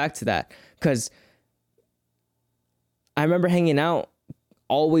can go back to that because I remember hanging out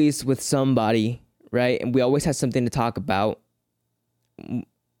always with somebody, right? And we always had something to talk about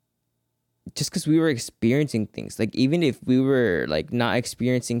just because we were experiencing things. Like, even if we were like not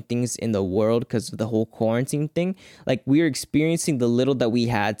experiencing things in the world because of the whole quarantine thing, like we were experiencing the little that we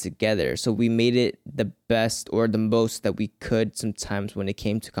had together. So we made it the best or the most that we could sometimes when it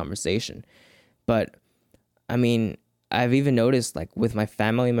came to conversation. But I mean, I've even noticed like with my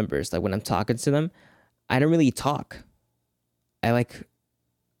family members, like when I'm talking to them, I don't really talk. I like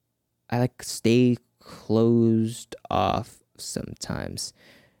stay closed off sometimes.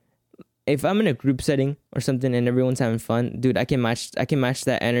 If I'm in a group setting or something and everyone's having fun, dude, I can match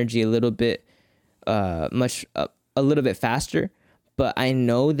that energy a little bit a little bit faster, but I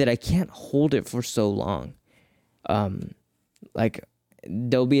know that I can't hold it for so long. Like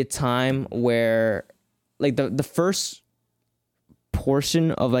there'll be a time where like the first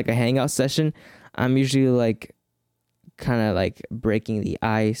portion of like a hangout session, I'm usually like kind of like breaking the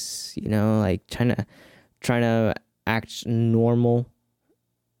ice, you know, like trying to act normal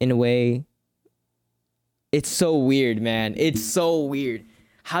in a way. It's so weird, man. It's so weird.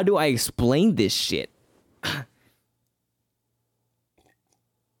 How do I explain this shit?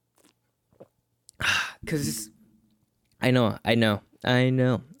 Cause I know. I'm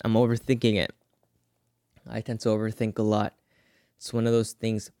overthinking it. I tend to overthink a lot. It's one of those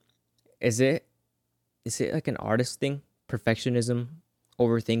things. Is it like an artist thing? Perfectionism,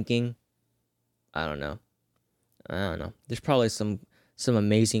 overthinking. I don't know. There's probably some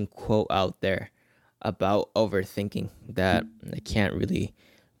amazing quote out there about overthinking that I can't really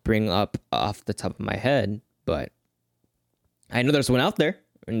bring up off the top of my head, but I know there's one out there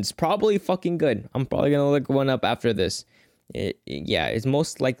and it's probably fucking good. I'm probably gonna look one up after this. It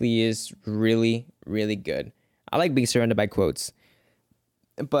most likely is really, really good. I like being surrounded by quotes,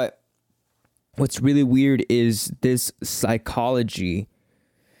 but what's really weird is this psychology.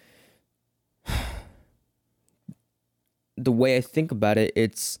 The way I think about it,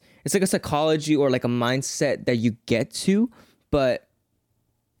 it's like a psychology or like a mindset that you get to, but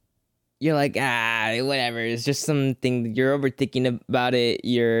you're like, whatever. It's just something you're overthinking about it.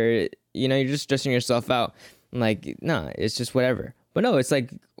 You're just stressing yourself out. Like, nah, it's just whatever. But no, it's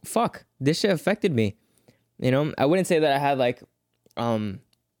like, fuck, this shit affected me. You know, I wouldn't say that I had I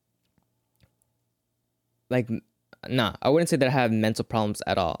wouldn't say that I have mental problems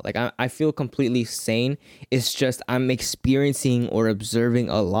at all. Like, I feel completely sane. It's just I'm experiencing or observing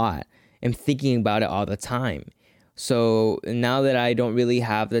a lot and thinking about it all the time. So now that I don't really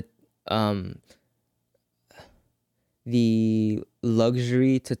have the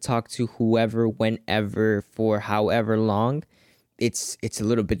luxury to talk to whoever, whenever, for however long, it's a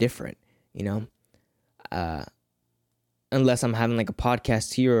little bit different, you know? Unless I'm having like a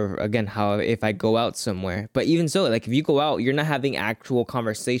podcast here, or again, if I go out somewhere. But even so, like if you go out, you're not having actual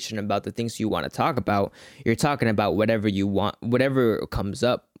conversation about the things you want to talk about. You're talking about whatever you want, whatever comes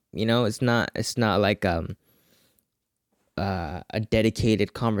up. You know, it's not like a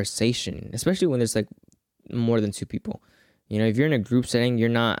dedicated conversation, especially when there's like more than two people. You know, if you're in a group setting, you're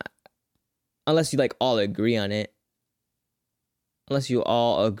not, unless you like all agree on it. Unless you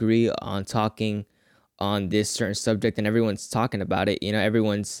all agree on talking on this certain subject and everyone's talking about it, you know,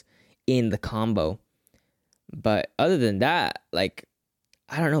 everyone's in the combo. But other than that, like,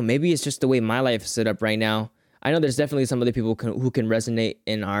 I don't know, maybe it's just the way my life is set up right now. I know there's definitely some other people who can resonate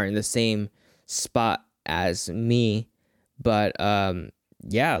and are in the same spot as me, but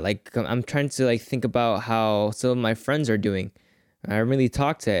yeah, like I'm trying to like think about how some of my friends are doing. I don't really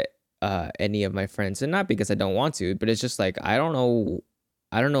talk to any of my friends, and not because I don't want to, but it's just like I don't know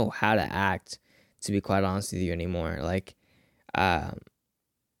how to act, to be quite honest with you, anymore. Like, yeah,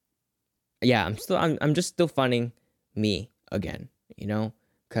 I'm just still finding me again, you know,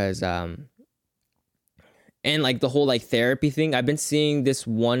 because and like the whole like therapy thing, I've been seeing this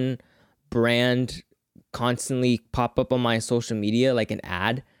one brand constantly pop up on my social media, like an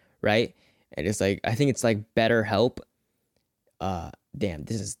ad, right? And it's like, I think it's like BetterHelp. Damn,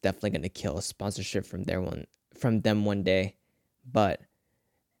 this is definitely gonna kill a sponsorship from them one day, but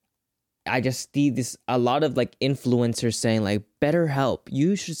I just see a lot of like influencers saying like BetterHelp,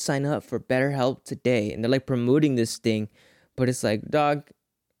 you should sign up for BetterHelp today. And they're like promoting this thing, but it's like, dog,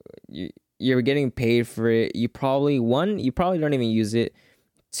 you're getting paid for it. You probably don't even use it.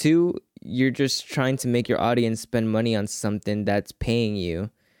 Two, you're just trying to make your audience spend money on something that's paying you.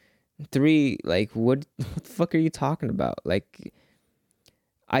 Three, like what the fuck are you talking about? Like,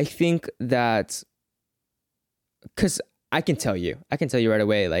 I think that because I can tell you right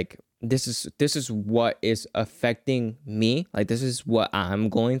away, like this is what is affecting me. Like this is what I'm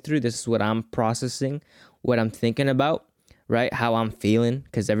going through. This is what I'm processing, what I'm thinking about, right? How I'm feeling,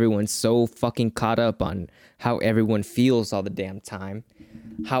 because everyone's so fucking caught up on how everyone feels all the damn time.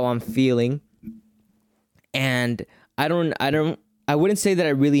 How I'm feeling. And I wouldn't say that I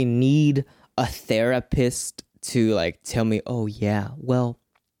really need a therapist to like tell me, oh yeah, well,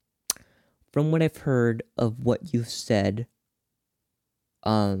 from what I've heard of what you've said,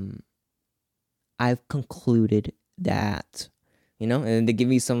 I've concluded that, and they give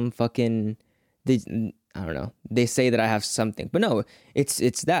me some fucking, I don't know, they say that I have something, but no, it's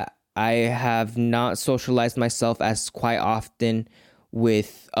that I have not socialized myself as quite often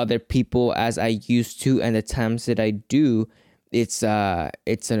with other people as I used to, and the times that I do, it's a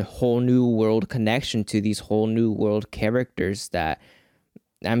whole new world connection to these whole new world characters that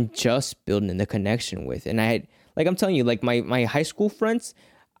I'm just building the connection with. And I'm telling you, like my high school friends,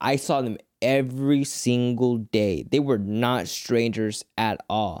 I saw them every single day. They were not strangers at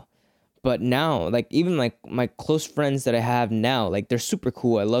all. But now, like even like my close friends that I have now, like they're super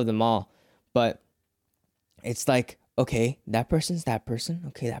cool. I love them all. But it's like, okay, that person's that person.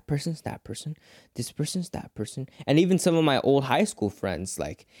 Okay, that person's that person. This person's that person. And even some of my old high school friends,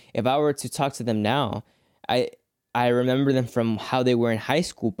 like if I were to talk to them now, I remember them from how they were in high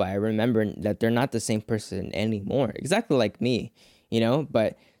school, but I remember that they're not the same person anymore. Exactly like me,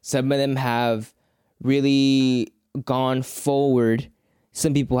 but some of them have really gone forward.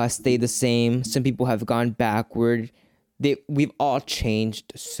 Some people have stayed the same. Some people have gone backward. We've all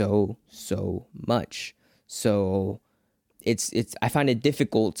changed so much. So it's I find it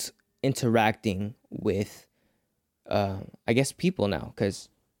difficult interacting with I guess people now, because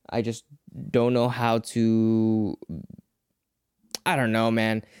I just don't know how to. I don't know,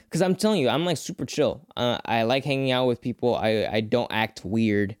 man. Because I'm telling you, I'm like super chill. I like hanging out with people. I don't act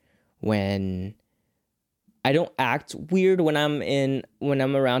weird when. I don't act weird when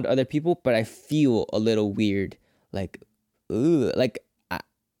I'm around other people, but I feel a little weird, like,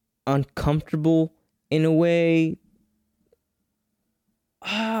 uncomfortable in a way.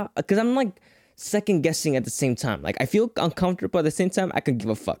 Because I'm like second guessing at the same time. Like I feel uncomfortable at the same time. I could give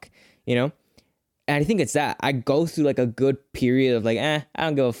a fuck, And I think it's that I go through like a good period of like, I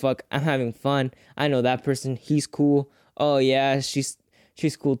don't give a fuck. I'm having fun. I know that person. He's cool. Oh yeah, she's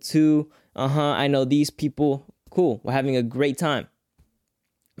cool too. I know these people. Cool. We're having a great time.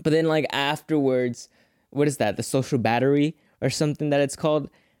 But then like afterwards, what is that? The social battery or something that it's called,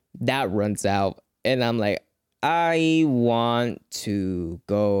 that runs out. And I'm like, I want to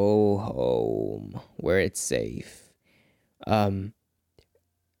go home where it's safe. I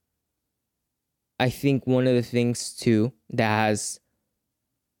think one of the things too that has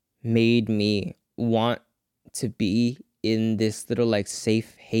made me want to be in this little like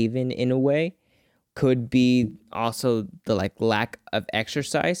safe haven in a way could be also the like lack of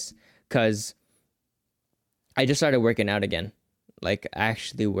exercise, because I just started working out again, like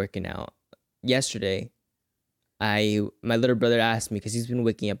actually working out. Yesterday, my little brother asked me, because he's been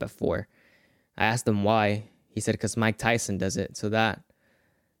waking up at 4. I asked him why. He said because Mike Tyson does it. So that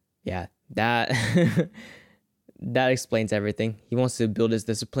that explains everything. He wants to build his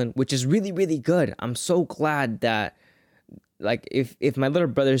discipline, which is really, really good. I'm so glad that, like, if my little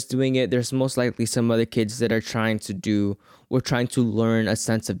brother's doing it, there's most likely some other kids that are trying to learn a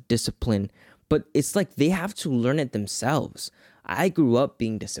sense of discipline. But it's like they have to learn it themselves. I grew up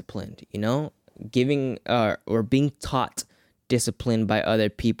being disciplined, giving or being taught discipline by other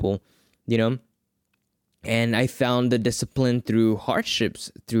people, and I found the discipline through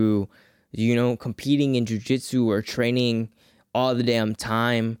hardships, through competing in jiu-jitsu or training all the damn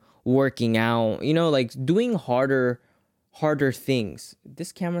time, working out, like doing harder things.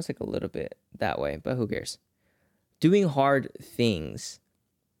 This camera's like a little bit that way, but who cares? Doing hard things.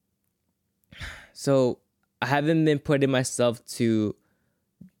 So I haven't been putting myself to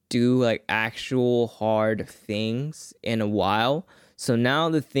do like actual hard things in a while. So now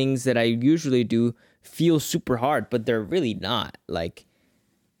the things that I usually do feel super hard, but they're really not. Like,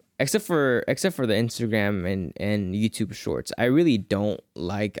 except for the Instagram and YouTube shorts, I really don't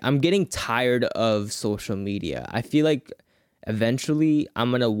like. I'm getting tired of social media. I feel like eventually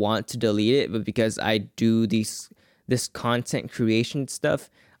I'm gonna want to delete it, but because I do this content creation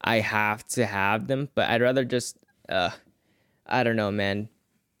stuff, I have to have them. But I'd rather just I don't know, man.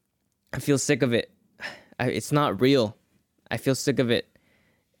 I feel sick of it. It's not real. I feel sick of it.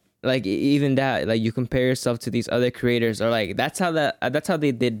 Like even that, like you compare yourself to these other creators, or like that's how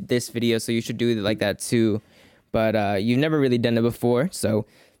they did this video, so you should do it like that too. But you've never really done it before, so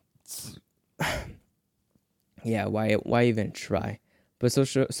yeah, why even try? But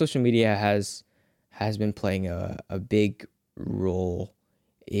social media has been playing a big role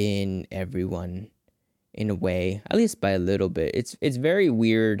in everyone in a way, at least by a little bit. It's very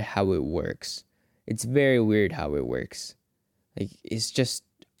weird how it works. It's very weird how it works. Like it's just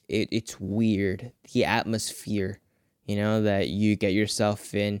it's weird, the atmosphere, that you get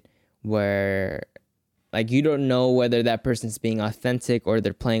yourself in, where like you don't know whether that person's being authentic or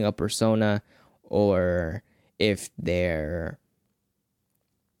they're playing a persona, or if they're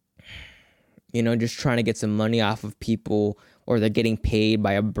just trying to get some money off of people, or they're getting paid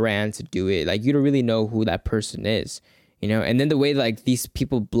by a brand to do it. Like you don't really know who that person is, and then the way like these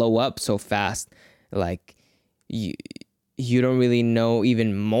people blow up so fast, like you don't really know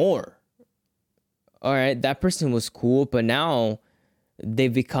even more. All right, that person was cool, but now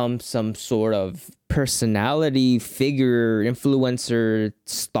they've become some sort of personality figure, influencer,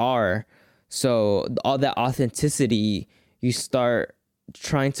 star. So all that authenticity, you start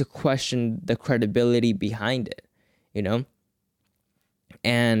trying to question the credibility behind it,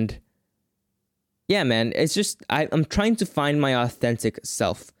 And yeah, man, it's just I'm trying to find my authentic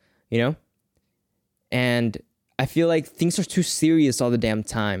self, And I feel like things are too serious all the damn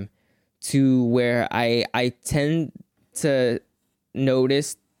time, to where I tend to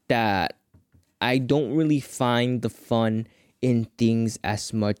notice that I don't really find the fun in things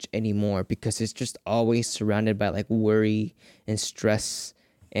as much anymore, because it's just always surrounded by like worry and stress.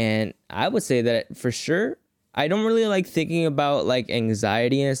 And I would say that for sure, I don't really like thinking about like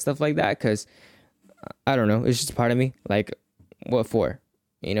anxiety and stuff like that, because I don't know, it's just part of me. Like, what for?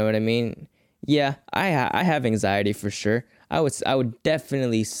 You know what I mean? Yeah, I have anxiety for sure. I would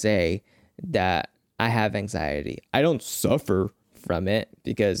definitely say that I have anxiety. I don't suffer from it,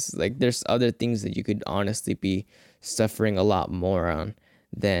 because like there's other things that you could honestly be suffering a lot more on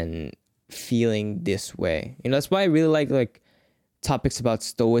than feeling this way. That's why I really like topics about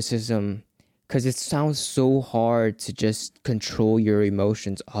stoicism, because it sounds so hard to just control your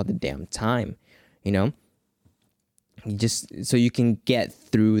emotions all the damn time, just so you can get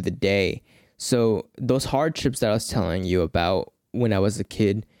through the day. So those hardships that I was telling you about when I was a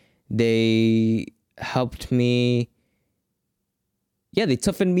kid, they helped me. Yeah, they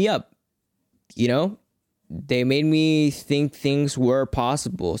toughened me up, They made me think things were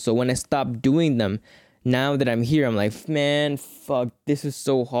possible. So when I stopped doing them, now that I'm here, I'm like, man, fuck, this is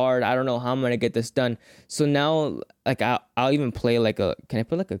so hard. I don't know how I'm going to get this done. So now, like, I'll even play can I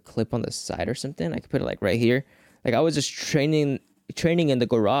put like a clip on the side or something? I could put it like right here. Like I was just training in the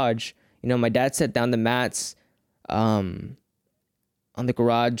garage. My dad set down the mats on the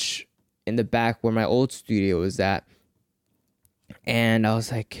garage in the back where my old studio was at. And I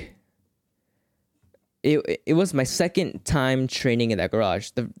was like, it was my second time training in that garage.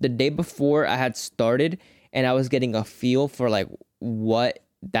 The day before I had started, and I was getting a feel for like what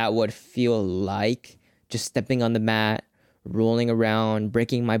that would feel like, just stepping on the mat, rolling around,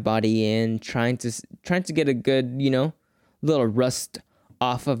 breaking my body in, trying to get a good, little rust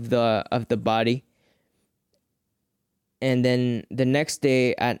off of the body. And then the next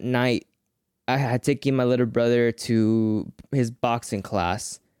day at night, I had taken my little brother to his boxing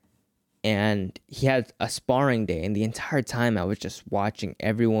class, and he had a sparring day. And the entire time I was just watching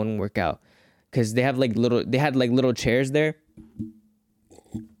everyone work out, because they had like little chairs there.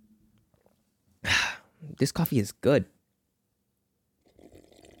 This coffee is good.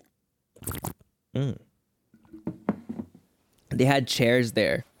 They had chairs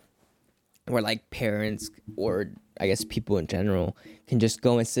there where like parents, or I guess people in general, can just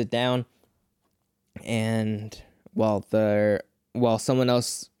go and sit down, and while someone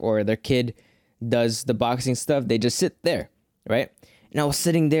else or their kid does the boxing stuff, they just sit there, right? And I was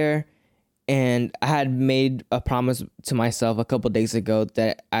sitting there, and I had made a promise to myself a couple days ago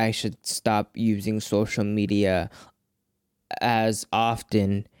that I should stop using social media as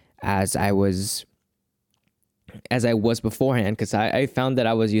often as I was beforehand, because I found that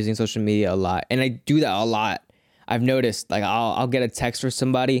I was using social media a lot, and I do that a lot. I've noticed, like, I'll get a text for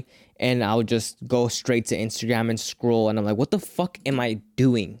somebody, and I'll just go straight to Instagram and scroll, and I'm like, what the fuck am I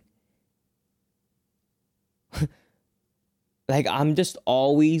doing? Like, I'm just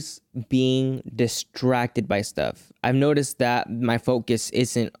always being distracted by stuff. I've noticed that my focus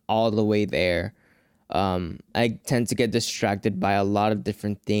isn't all the way there. I tend to get distracted by a lot of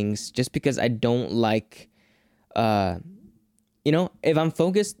different things, just because I don't like, if I'm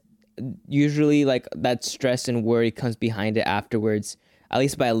focused, usually like that stress and worry comes behind it afterwards, at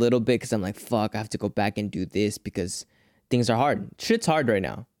least by a little bit, because I'm like, fuck, I have to go back and do this because things are hard. Shit's hard right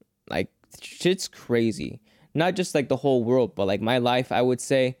now. Like, shit's crazy. Not just like the whole world, but like my life, I would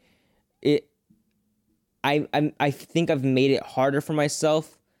say it. I think I've made it harder for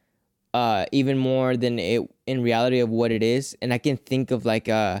myself, even more than it in reality of what it is, and I can think of like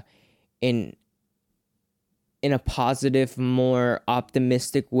in a positive, more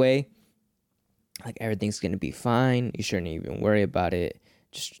optimistic way. Like, everything's gonna be fine. You shouldn't even worry about it.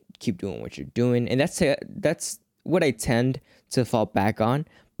 Just keep doing what you're doing, and that's what I tend to fall back on.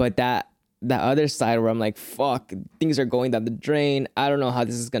 But that other side where I'm like, fuck, things are going down the drain. I don't know how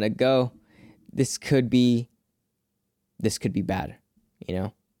this is gonna go. This could be bad, you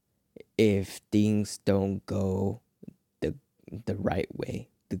know, if things don't go the right way,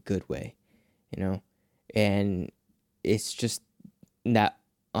 the good way, you know, and it's just that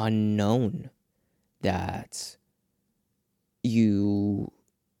unknown that you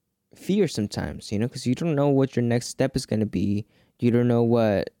fear sometimes, you know, because you don't know what your next step is going to be. You don't know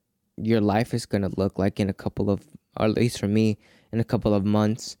what your life is going to look like in a couple of, or at least for me, in a couple of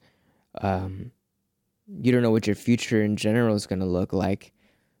months. You don't know what your future in general is going to look like.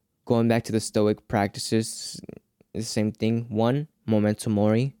 Going back to the Stoic practices, the same thing. One, memento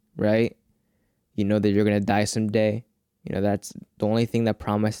mori, right? You know that you're going to die someday. You know, that's the only thing that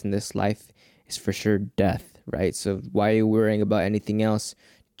promised in this life is for sure death, right? So why are you worrying about anything else?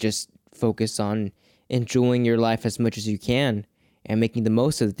 Just focus on enjoying your life as much as you can and making the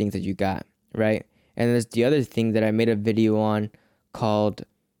most of the things that you got, right? And there's the other thing that I made a video on called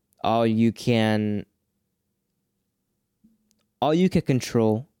all you can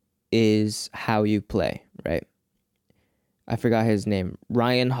control is how you play, right? I forgot his name.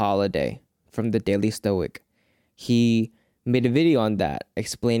 Ryan Holiday from the Daily Stoic. He made a video on that,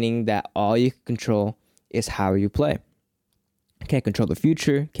 explaining that all you can control is how you play. Can't control the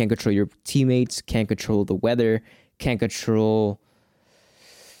future, can't control your teammates, can't control the weather, you can't control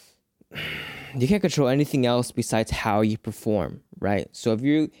anything else besides how you perform, right? So if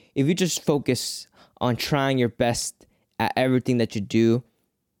you just focus on trying your best at everything that you do,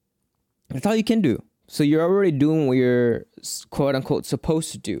 that's all you can do. So you're already doing what you're quote unquote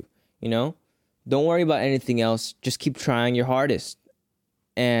supposed to do, you know? Don't worry about anything else. Just keep trying your hardest.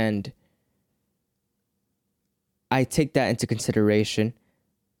 And I take that into consideration.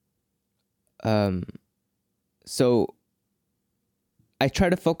 So I try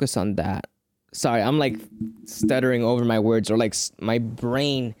to focus on that. Sorry, I'm like stuttering over my words, or like my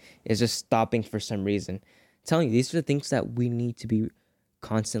brain is just stopping for some reason. I'm telling you, these are the things that we need to be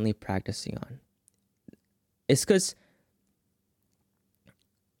constantly practicing on. It's because,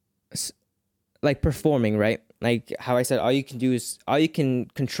 like performing, right? Like how I said, all you can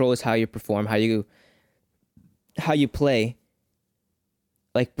control is how you perform, how you play.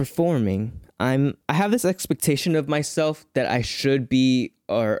 Like performing, I have this expectation of myself that I should be,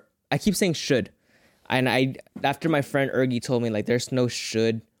 or I keep saying should. And after my friend Ergi told me, like, there's no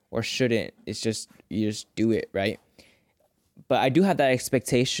should or shouldn't. It's just, you just do it, right? But I do have that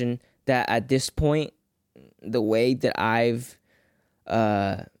expectation that at this point, the way that I've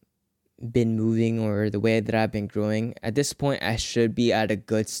been moving, or the way that I've been growing, at this point, I should be at a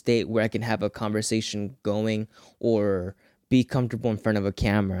good state where I can have a conversation going, or be comfortable in front of a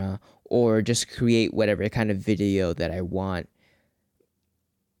camera, or just create whatever kind of video that I want.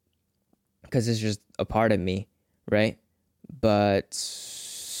 Because it's just a part of me, right? But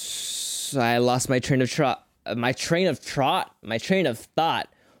I lost my train of thought.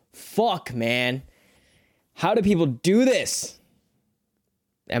 Fuck, man. How do people do this?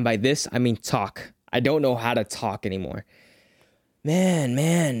 And by this, I mean talk. I don't know how to talk anymore. Man.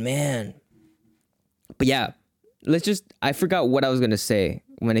 But yeah, I forgot what I was going to say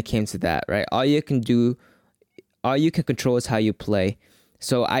when it came to that, right? All you can control is how you play.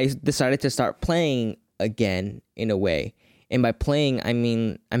 So I decided to start playing again in a way. And by playing, I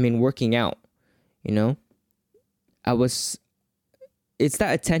mean working out, you know? It's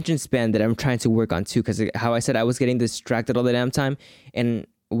that attention span that I'm trying to work on too, because how I said I was getting distracted all the damn time, and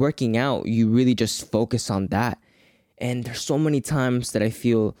working out, you really just focus on that. And there's so many times that I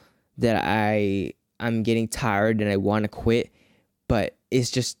feel that I'm getting tired and I want to quit, but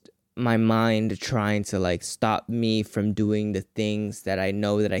it's just my mind trying to like stop me from doing the things that I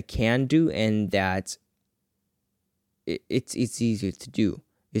know that I can do, and that it's easier to do.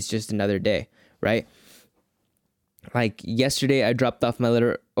 It's just another day, right? Like yesterday, I dropped off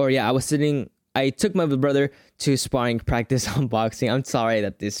I took my brother to sparring practice on boxing. I'm sorry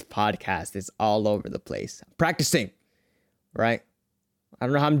that this podcast is all over the place. I'm practicing, right? I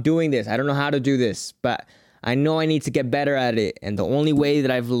don't know how I'm doing this. I don't know how to do this, but I know I need to get better at it. And the only way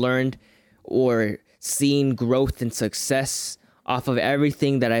that I've learned or seen growth and success off of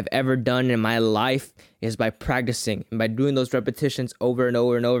everything that I've ever done in my life is by practicing and by doing those repetitions over and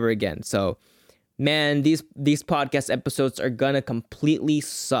over and over again. So, man, these podcast episodes are gonna completely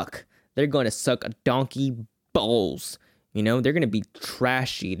suck. They're gonna suck a donkey balls. You know, they're gonna be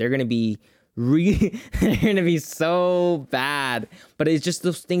trashy. They're gonna be they're gonna be so bad. But it's just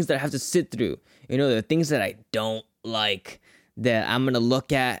those things that I have to sit through. You know, the things that I don't like, that I'm gonna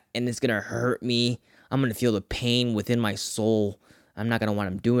look at and it's gonna hurt me. I'm gonna feel the pain within my soul. I'm not gonna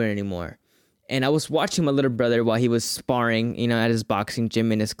want to do it anymore. And I was watching my little brother while he was sparring, you know, at his boxing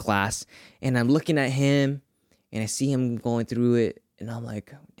gym in his class. And I'm looking at him and I see him going through it. And I'm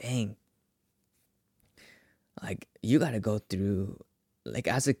like, dang. Like, you gotta go through, like,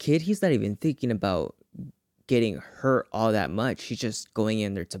 as a kid, he's not even thinking about getting hurt all that much. He's just going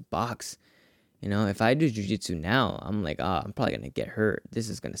in there to box. You know, if I do jiu-jitsu now, I'm like, I'm probably gonna get hurt. This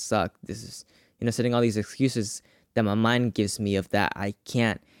is gonna suck. This is, you know, setting all these excuses that my mind gives me of that I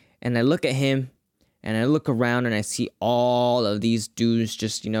can't. And I look at him and I look around and I see all of these dudes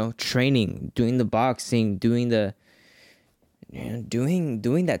just, you know, training, doing the boxing, doing the, you know,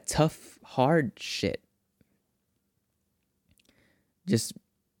 doing that tough, hard shit. Just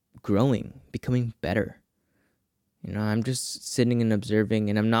growing, becoming better. You know, I'm just sitting and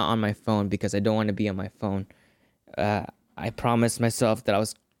observing, and I'm not on my phone because I don't want to be on my phone. I promised myself that I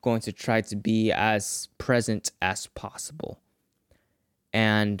was going to try to be as present as possible.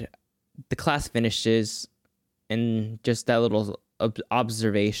 And the class finishes, and just that little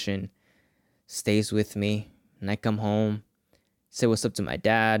observation stays with me. And I come home, say what's up to my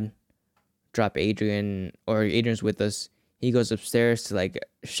dad, drop Adrian, or Adrian's with us. He goes upstairs to like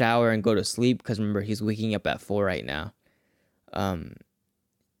shower and go to sleep because remember, he's waking up at 4 right now. To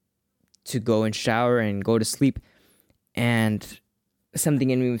go and shower and go to sleep. And something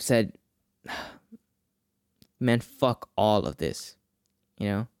in me said, man, fuck all of this. You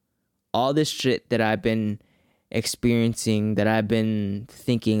know? All this shit that I've been experiencing, that I've been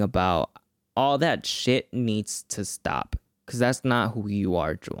thinking about, all that shit needs to stop. Because that's not who you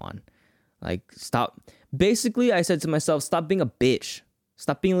are, Juwan. Like, stop. Basically, I said to myself, stop being a bitch.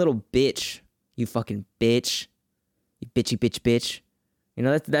 Stop being a little bitch. You fucking bitch. You bitchy bitch. You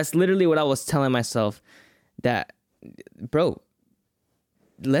know, that's literally what I was telling myself. That, bro,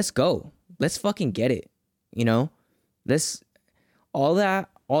 let's go. Let's fucking get it. You know? All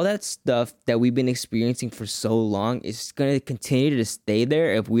that stuff that we've been experiencing for so long is going to continue to stay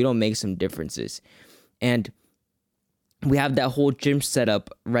there if we don't make some differences. And we have that whole gym set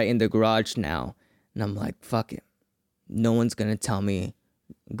up right in the garage now. And I'm like, fuck it. No one's going to tell me,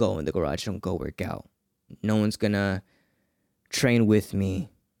 go in the garage, don't go work out. No one's going to train with me.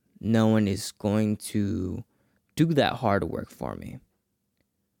 No one is going to do that hard work for me.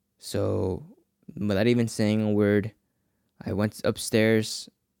 So, without even saying a word, I went upstairs,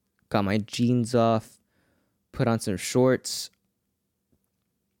 got my jeans off, put on some shorts,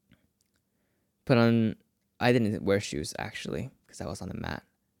 I didn't wear shoes, actually, because I was on the mat.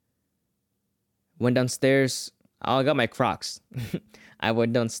 Went downstairs. I got my Crocs. I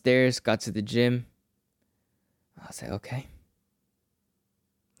went downstairs, got to the gym. I was like, okay,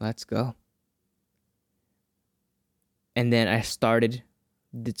 let's go. And then I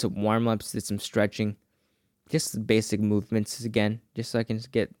did some warm-ups, did some stretching. Just basic movements again, just so I can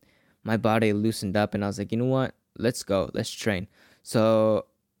get my body loosened up. And I was like, you know what? Let's go. Let's train. So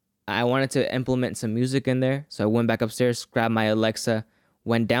I wanted to implement some music in there. So I went back upstairs, grabbed my Alexa,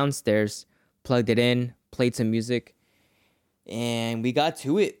 went downstairs, plugged it in, played some music, and we got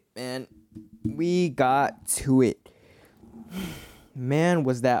to it, man. We got to it. Man,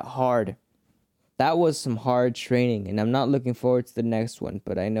 was that hard. That was some hard training, and I'm not looking forward to the next one,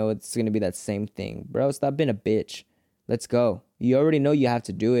 but I know it's going to be that same thing. Bro, stop being a bitch. Let's go. You already know you have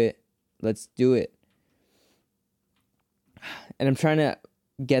to do it. Let's do it. And I'm trying to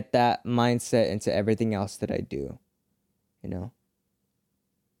get that mindset into everything else that I do. You know?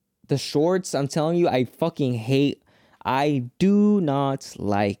 The shorts, I'm telling you, I fucking hate. I do not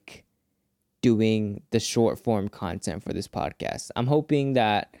like doing the short form content for this podcast. I'm hoping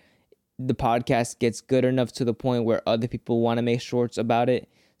that the podcast gets good enough to the point where other people want to make shorts about it.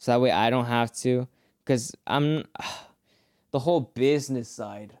 So that way I don't have to. Because I'm the whole business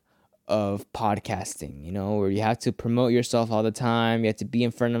side of podcasting, you know, where you have to promote yourself all the time. You have to be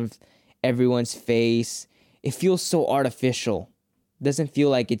in front of everyone's face. It feels so artificial. It doesn't feel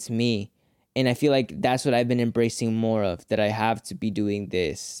like it's me. And I feel like that's what I've been embracing more of, that I have to be doing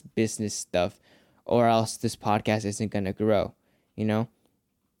this business stuff or else this podcast isn't going to grow, you know?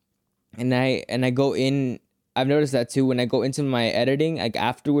 and I go in. I've noticed that too when I go into my editing, like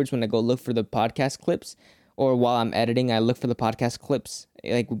afterwards when I go look for the podcast clips, or while I'm editing, I look for the podcast clips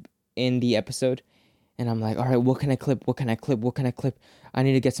like in the episode, and I'm like, all right, what can I clip? What can I clip? What can I clip? I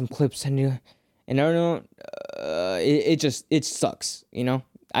need to get some clips. And I don't know, it sucks.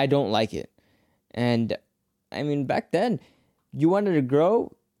 I don't like it, and I mean back then, you wanted to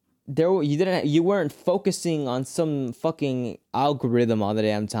grow. You weren't focusing on some fucking algorithm all the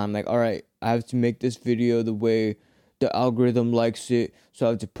damn time. Like, all right, I have to make this video the way the algorithm likes it, so I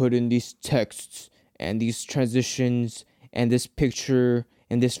have to put in these texts and these transitions and this picture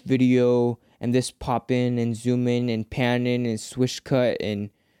and this video and this pop in and zoom in and pan in and swish cut, and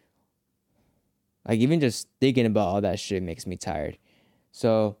like even just thinking about all that shit makes me tired.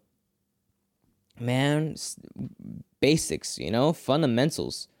 So, man, basics,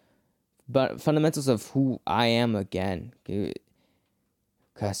 fundamentals. But fundamentals of who I am again.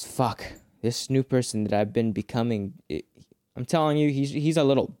 Because fuck, this new person that I've been becoming, I'm telling you, he's a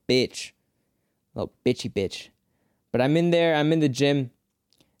little bitch. A little bitchy bitch. But I'm in the gym,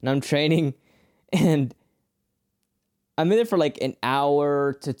 and I'm training, and I'm in there for like an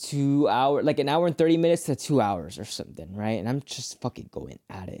hour to 2 hours, like an hour and 30 minutes to 2 hours or something, right? And I'm just fucking going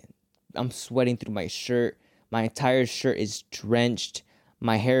at it. I'm sweating through my shirt. My entire shirt is drenched.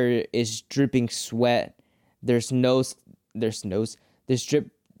 My hair is dripping sweat. There's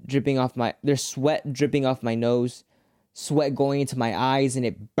dripping off my, there's sweat dripping off my nose, sweat going into my eyes, and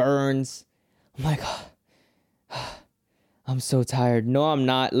it burns. I'm like, I'm so tired. No, I'm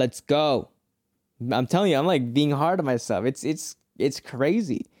not. Let's go. I'm telling you, I'm like being hard on myself. It's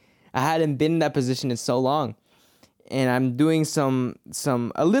crazy. I hadn't been in that position in so long. And I'm doing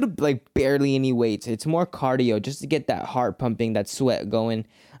a little, like barely any weights. It's more cardio just to get that heart pumping, that sweat going.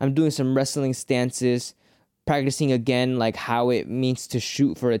 I'm doing some wrestling stances, practicing again, like how it means to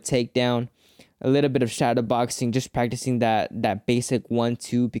shoot for a takedown. A little bit of shadow boxing, just practicing that basic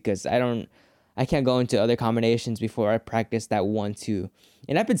 1-2, because I can't go into other combinations before I practice that 1-2.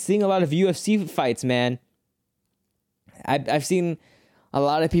 And I've been seeing a lot of UFC fights, man. I've seen a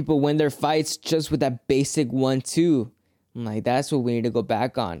lot of people win their fights just with that basic 1-2. I'm like, that's what we need to go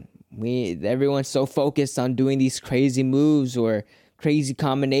back on. Everyone's so focused on doing these crazy moves or crazy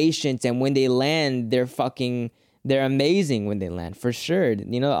combinations, and when they land, they're amazing when they land, for sure.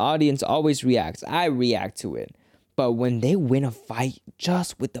 The audience always reacts. I react to it. But when they win a fight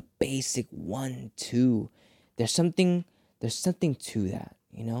just with the basic 1-2, there's something to that,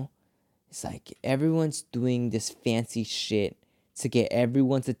 It's like everyone's doing this fancy shit to get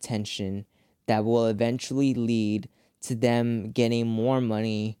everyone's attention that will eventually lead to them getting more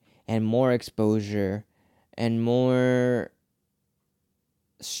money and more exposure and more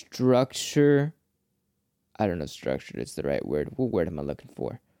structure. I don't know if structured is the right word. What word am I looking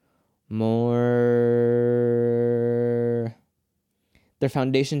for? More. Their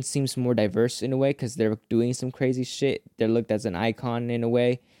foundation seems more diverse in a way because they're doing some crazy shit. They're looked as an icon in a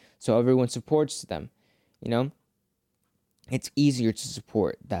way. So everyone supports them, It's easier to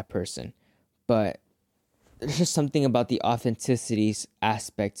support that person. But there's just something about the authenticity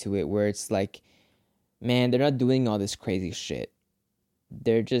aspect to it where it's like, man, they're not doing all this crazy shit.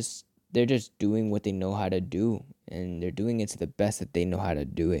 They're just doing what they know how to do, and they're doing it to the best that they know how to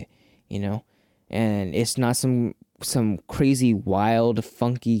do it, And it's not some crazy, wild,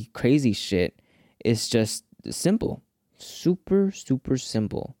 funky, crazy shit. It's just simple. Super, super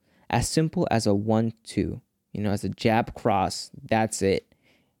simple. As simple as a 1-2. As a jab cross, that's it.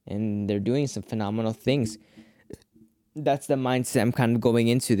 And they're doing some phenomenal things. That's the mindset I'm kind of going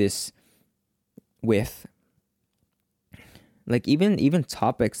into this with. Like even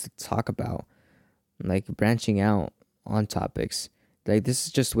topics to talk about, like branching out on topics. Like this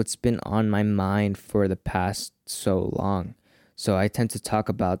is just what's been on my mind for the past so long. So I tend to talk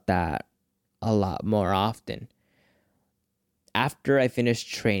about that a lot more often. After I finished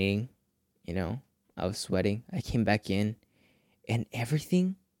training, I was sweating. I came back in, and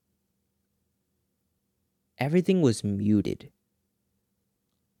everything was muted.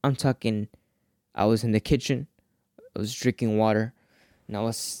 I'm talking, I was in the kitchen, I was drinking water, and I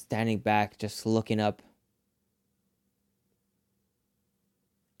was standing back just looking up.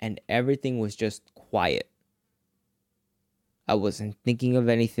 And everything was just quiet. I wasn't thinking of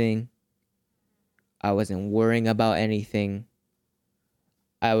anything. I wasn't worrying about anything.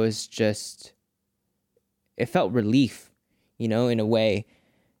 I was just, it felt relief, in a way.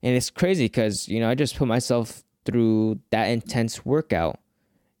 And it's crazy because, I just put myself through that intense workout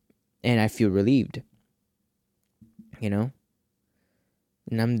and I feel relieved,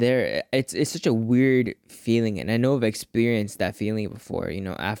 and I'm there. It's such a weird feeling, and I know I've experienced that feeling before.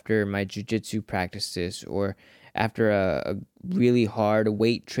 After my jujitsu practices, or after a really hard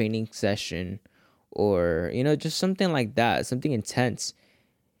weight training session, or just something like that, something intense,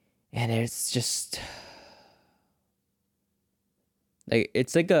 and it's just like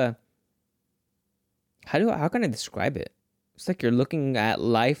it's like a how can I describe it? It's like you're looking at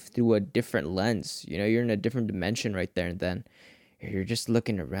life through a different lens. You're in a different dimension right there and then. You're just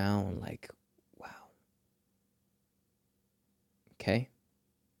looking around like, wow. Okay.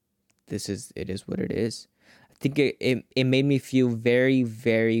 It is what it is. I think it made me feel very,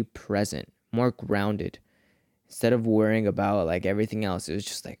 very present, more grounded. Instead of worrying about like everything else, it was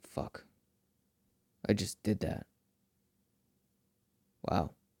just like, fuck. I just did that.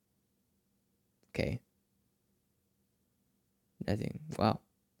 Wow. Okay. Nothing. Wow.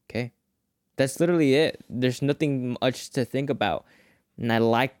 Okay. That's literally it. There's nothing much to think about. And I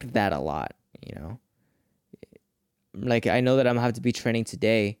liked that a lot, Like, I know that I'm gonna have to be training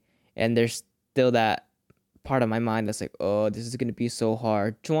today, and there's still that part of my mind that's like, oh, this is gonna be so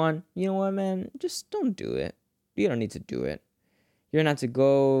hard. Juan, you know what, man? Just don't do it. You don't need to do it. You're gonna have to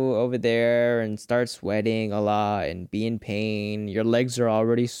go over there and start sweating a lot and be in pain. Your legs are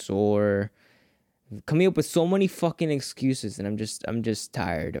already sore. Coming up with so many fucking excuses, and I'm just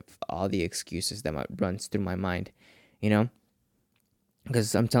tired of all the excuses that runs through my mind,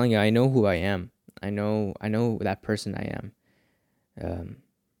 because I'm telling you, I know who I am. I know that person I am.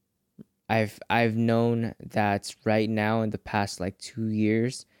 I've known that right now in the past like 2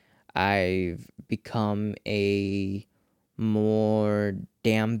 years, I've become a more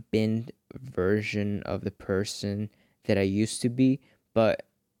dampened version of the person that I used to be, but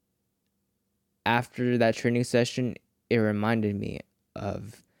after that training session, it reminded me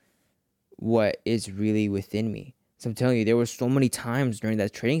of what is really within me. So I'm telling you, there were so many times during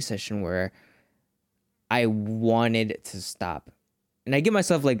that training session where I wanted to stop. And I give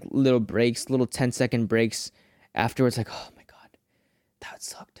myself like little breaks, little 10-second breaks afterwards, like, oh my God, that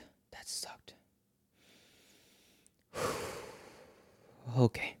sucked. That sucked.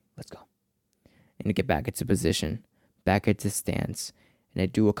 Okay, let's go. And to get back into position, back into stance. And I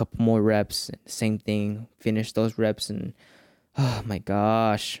do a couple more reps, and the same thing, finish those reps, and oh my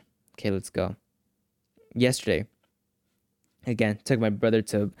gosh. Okay, let's go. Yesterday, again, took my brother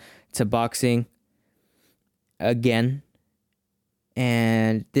to boxing again.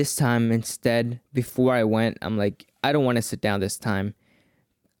 And this time instead, before I went, I'm like, I don't want to sit down this time.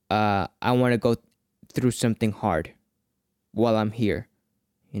 I want to go through something hard while I'm here.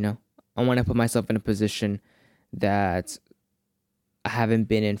 I want to put myself in a position that I haven't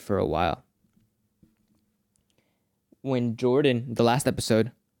been in for a while. When Jordan, the last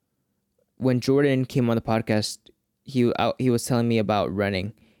episode, when Jordan came on the podcast, he was telling me about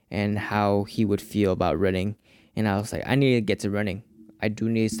running and how he would feel about running. And I was like, I need to get to running. I do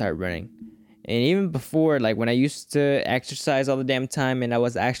need to start running. And even before, like when I used to exercise all the damn time and I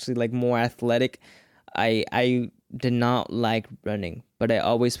was actually like more athletic, I did not like running. But I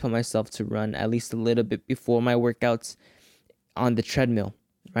always put myself to run at least a little bit before my workouts on the treadmill,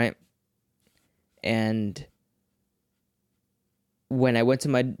 right? And when I went to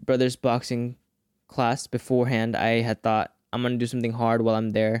my brother's boxing class beforehand, I had thought I'm going to do something hard while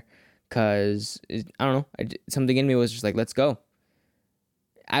I'm there because, I don't know, something in me was just like, let's go.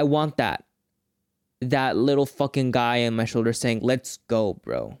 I want that little fucking guy on my shoulder saying, let's go,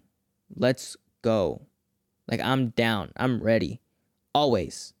 bro. Let's go. Like, I'm down. I'm ready.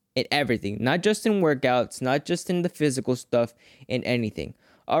 Always. In everything. Not just in workouts. Not just in the physical stuff. In anything.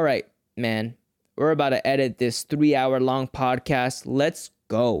 All right, man. We're about to edit this 3-hour-long podcast. Let's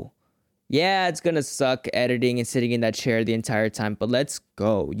go. Yeah, it's going to suck editing and sitting in that chair the entire time. But let's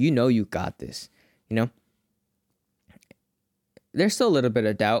go. You know you got this. There's still a little bit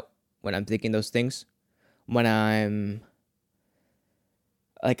of doubt when I'm thinking those things. When I'm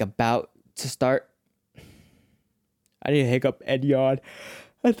like about to start. I need to hiccup and yawn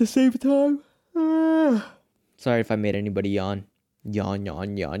at the same time. Sorry if I made anybody yawn. Yawn,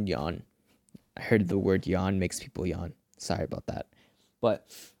 yawn, yawn, yawn. I heard the word yawn makes people yawn. Sorry about that. But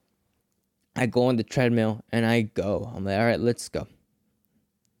I go on the treadmill and I go. I'm like, all right, let's go.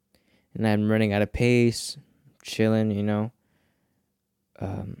 And I'm running at a pace, chilling,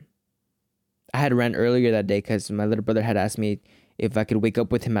 I had ran earlier that day because my little brother had asked me if I could wake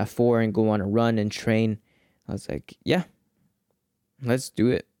up with him at 4 and go on a run and train. I was like, yeah, let's do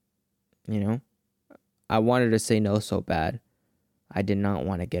it. I wanted to say no so bad. I did not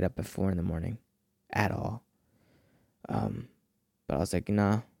want to get up at 4 in the morning at all. But I was like,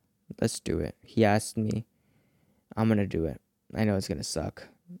 nah, let's do it. He asked me, I'm going to do it. I know it's gonna suck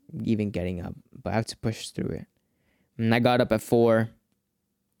even getting up, but I have to push through it. And I got up at 4,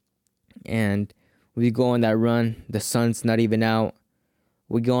 and we go on that run. The sun's not even out.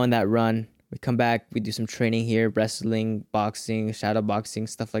 We go on that run. We come back. We do some training here, wrestling, boxing, shadow boxing,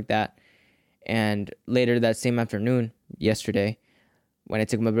 stuff like that. And later that same afternoon, yesterday, when I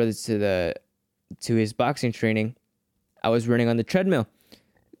took my brother to his boxing training, I was running on the treadmill.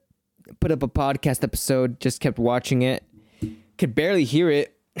 Put up a podcast episode, just kept watching it. Could barely hear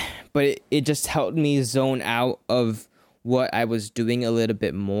it, but it just helped me zone out of what I was doing a little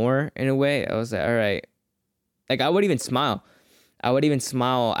bit more in a way. I was like, all right. Like, I would even smile. I would even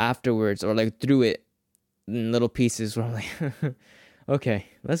smile afterwards or like through it in little pieces where I'm like, okay,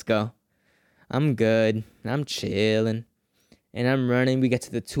 let's go. I'm good. I'm chilling. And I'm running. We get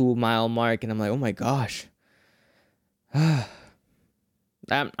to the 2-mile mark and I'm like, oh my gosh. I'm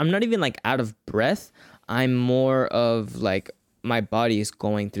not even like out of breath. I'm more of like, my body is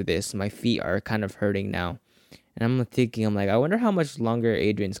going through this. My feet are kind of hurting now. And I'm thinking, I'm like, I wonder how much longer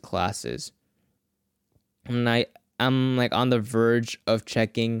Adrian's class is. And I'm like on the verge of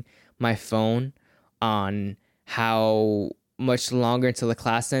checking my phone on how much longer until the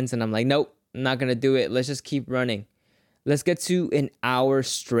class ends. And I'm like, nope, I'm not going to do it. Let's just keep running. Let's get to an hour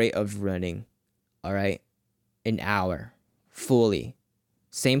straight of running. All right. An hour fully.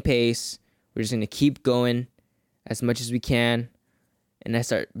 Same pace. We're just going to keep going as much as we can. And I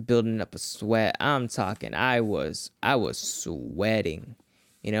start building up a sweat. I'm talking, I was sweating,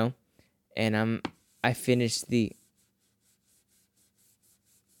 you know? And I finished the...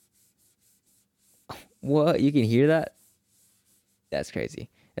 What? You can hear that? That's crazy.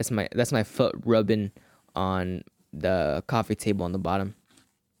 That's my foot rubbing on the coffee table on the bottom.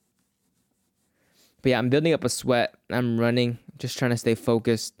 But yeah, I'm building up a sweat. I'm running, just trying to stay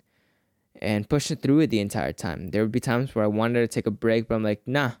focused and pushing through it the entire time. There would be times where I wanted to take a break, but I'm like,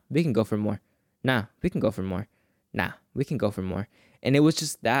 nah, we can go for more. Nah, we can go for more. Nah, we can go for more. And it was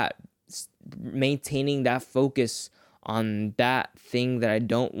just that, maintaining that focus on that thing that I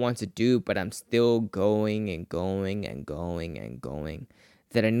don't want to do, but I'm still going and going and going and going,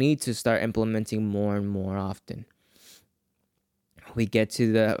 that I need to start implementing more and more often. We get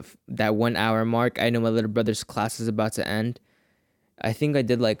to that 1 hour mark. I know my little brother's class is about to end. I think I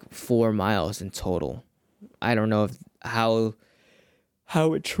did like 4 miles in total. I don't know how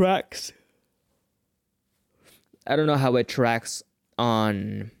it tracks. I don't know how it tracks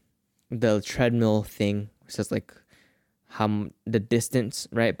on the treadmill thing. It says like how the distance,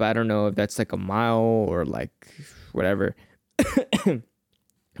 right? But I don't know if that's like a mile or like whatever.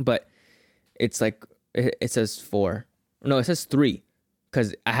 But it's like it says 4. No, it says 3,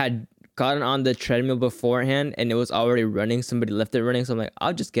 because I had gotten on the treadmill beforehand and it was already running. Somebody left it running, so I'm like,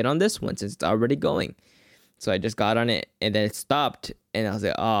 I'll just get on this one since it's already going. So I just got on it and then it stopped, and I was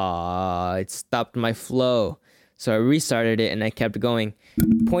like, it stopped my flow. So I restarted it and I kept going.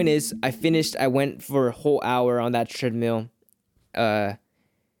 Point is, I went for a whole hour on that treadmill, and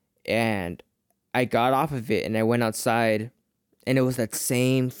I got off of it and I went outside, and it was that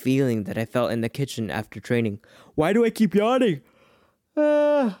same feeling that I felt in the kitchen after training. Why do I keep yawning?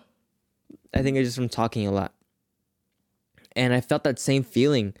 I think it's just from talking a lot. And I felt that same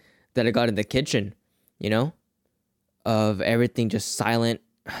feeling that I got in the kitchen, you know, of everything just silent,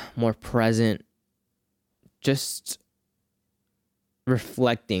 more present, just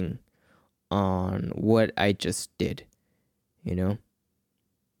reflecting on what I just did, you know.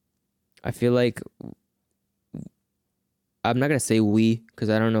 I feel like, I'm not going to say we, because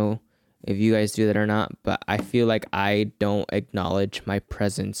I don't know if you guys do that or not, but I feel like I don't acknowledge my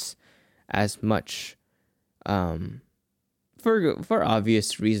presence as much, for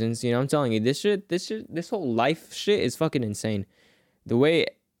obvious reasons. You know, I'm telling you, this whole life shit is fucking insane. The way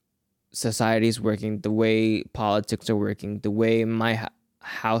society is working, the way politics are working, the way my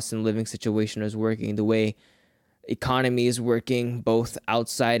house and living situation is working, the way economy is working, both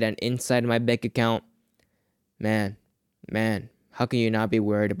outside and inside my bank account. Man, how can you not be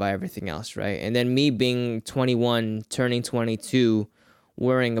worried about everything else, right? And then me being 21, turning 22,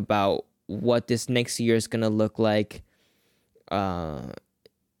 worrying about what this next year is going to look like.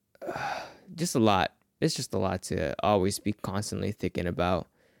 Just a lot. It's just a lot to always be constantly thinking about.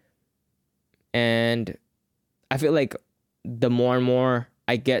 And I feel like the more and more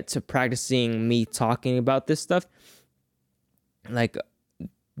I get to practicing me talking about this stuff, like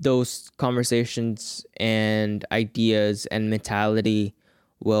those conversations and ideas and mentality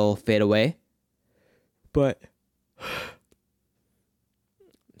will fade away. But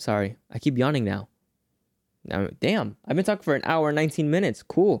sorry, I keep yawning now. Damn, I've been talking for an hour and 19 minutes.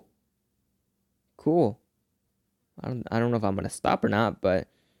 Cool. I don't know if I'm gonna stop or not, but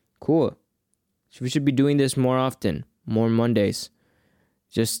cool. So we should be doing this more often, more Mondays.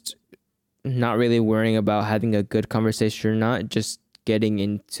 Just not really worrying about having a good conversation or not, just getting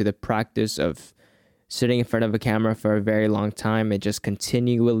into the practice of sitting in front of a camera for a very long time and just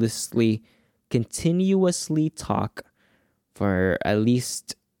continuously talk for at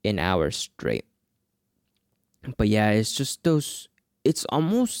least an hour straight. But yeah, it's just those, it's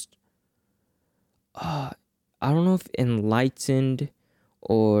almost I don't know if enlightened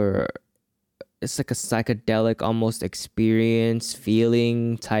or it's like a psychedelic almost experience,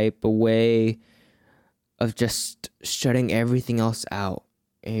 feeling type of way of just shutting everything else out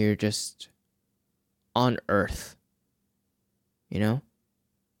and you're just on earth, you know?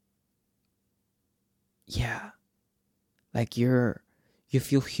 Yeah. Like you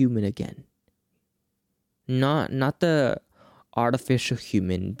feel human again. Not the artificial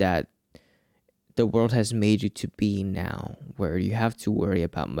human that the world has made you to be now, where you have to worry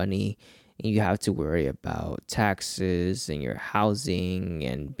about money and you have to worry about taxes and your housing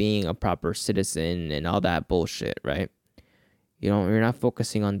and being a proper citizen and all that bullshit, right? You're not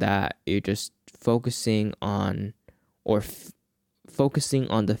focusing on that. You're just focusing on focusing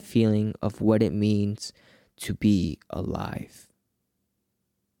on the feeling of what it means to be alive.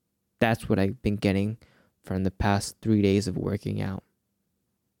 That's what I've been getting from the past 3 days of working out.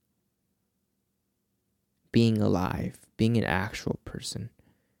 Being alive, being an actual person,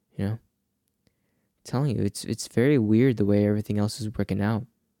 you know? I'm telling you, it's very weird the way everything else is working out.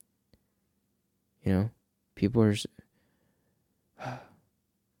 You know, people are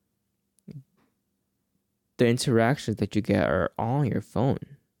the interactions that you get are all on your phone.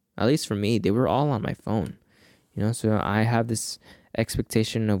 At least for me, they were all on my phone. You know, so I have this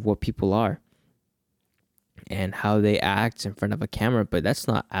expectation of what people are and how they act in front of a camera, but that's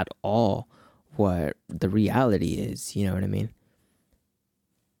not at all what the reality is. You know what I mean?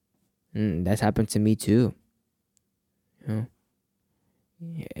 That's happened to me too. You know?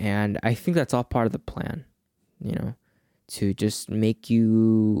 And I think that's all part of the plan, you know, to just make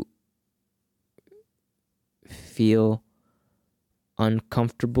you feel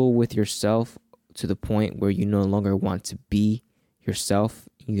uncomfortable with yourself to the point where you no longer want to be yourself.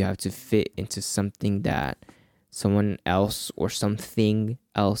 You have to fit into something that someone else or something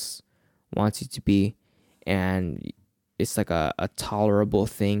else wants you to be. And it's like a tolerable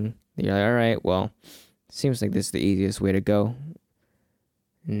thing. You're like, all right, well, seems like this is the easiest way to go.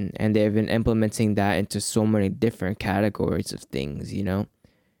 And they've been implementing that into so many different categories of things, you know,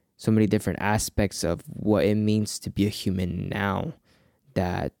 so many different aspects of what it means to be a human now,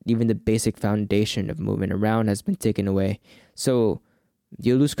 that even the basic foundation of moving around has been taken away. So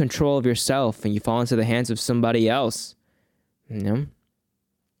you lose control of yourself and you fall into the hands of somebody else, you know?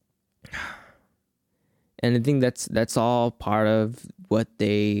 And I think that's all part of what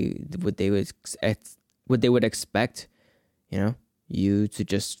they would expect, you know, you to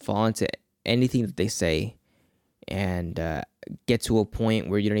just fall into anything that they say and get to a point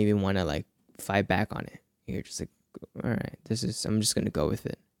where you don't even want to like fight back on it. You're just like, all right, I'm just gonna go with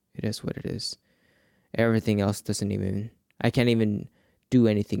it. It is what it is. Everything else I can't even do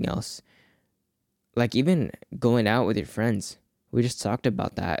anything else. Like even going out with your friends, we just talked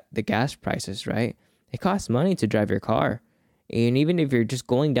about that. The gas prices, right? It costs money to drive your car. And even if you're just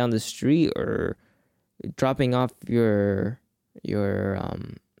going down the street or dropping off your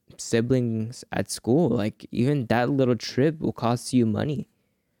siblings at school, like even that little trip will cost you money.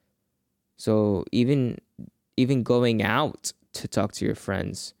 So even going out to talk to your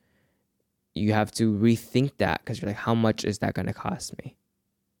friends, you have to rethink that because you're like, how much is that going to cost me?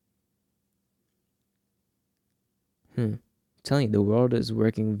 I'm telling you, the world is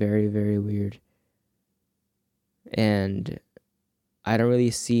working very, very weird. And I don't really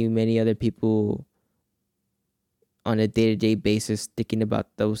see many other people on a day-to-day basis thinking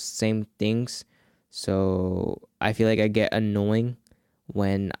about those same things. So I feel like I get annoying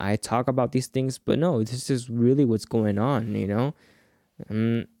when I talk about these things, but no, this is really what's going on, you know?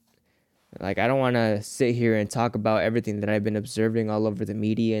 Like, I don't want to sit here and talk about everything that I've been observing all over the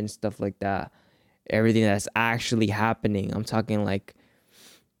media and stuff like that. Everything that's actually happening. I'm talking like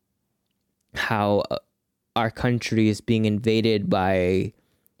how our country is being invaded by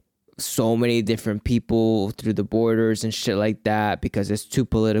so many different people through the borders and shit like that because it's too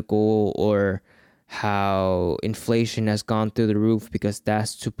political, or how inflation has gone through the roof because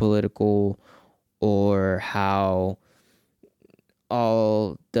that's too political, or how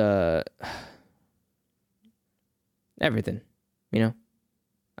all the everything, you know?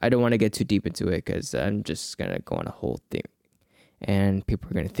 I don't want to get too deep into it because I'm just going to go on a whole thing and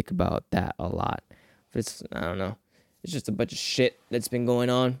people are going to think about that a lot. But I don't know. It's just a bunch of shit that's been going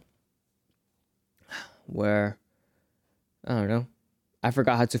on where, I don't know, I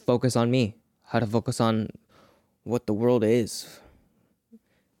forgot how to focus on me, how to focus on what the world is.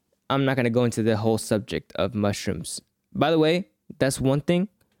 I'm not going to go into the whole subject of mushrooms. By the way, that's one thing.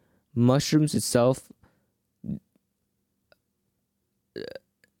 Mushrooms itself,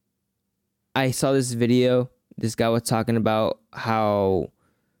 I saw this video. This guy was talking about how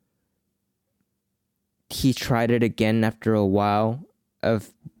he tried it again after a while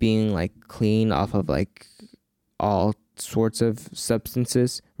of being like clean off of like all sorts of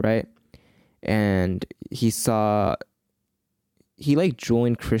substances, right? And he like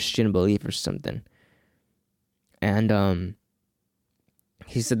joined Christian belief or something. And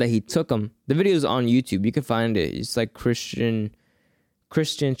he said that he took them. The video is on YouTube. You can find it. It's like Christian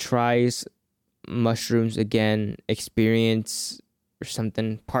tries mushrooms again, experience or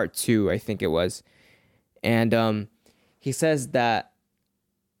something, part 2, I think it was. And he says that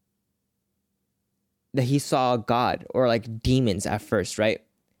he saw God or like demons at first, right?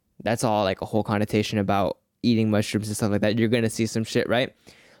 That's all like a whole connotation about eating mushrooms and stuff like that. You're gonna see some shit, right?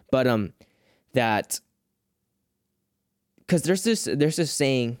 But that, because there's this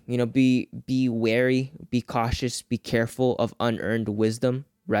saying, you know, be wary, be cautious, be careful of unearned wisdom,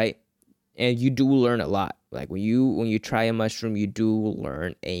 right? And you do learn a lot. Like when you try a mushroom, you do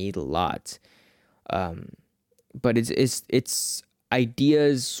learn a lot. But it's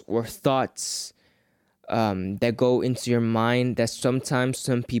ideas or thoughts that go into your mind that sometimes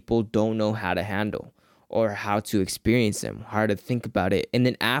some people don't know how to handle or how to experience them, how to think about it. And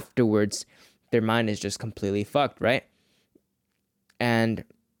then afterwards, their mind is just completely fucked, right? And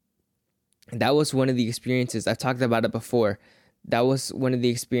that was one of the experiences. I've talked about it before. That was one of the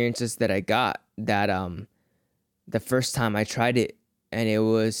experiences that I got that the first time I tried it. And it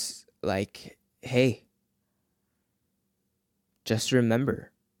was like, hey, just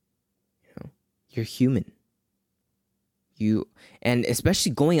remember, you're human. And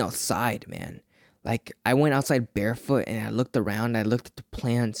especially going outside, man. Like I went outside barefoot and I looked around, I looked at the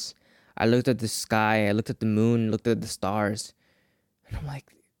plants, I looked at the sky, I looked at the moon, looked at the stars. And I'm like,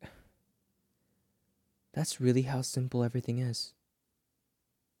 that's really how simple everything is.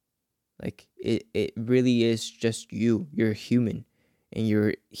 Like it really is just you. You're human and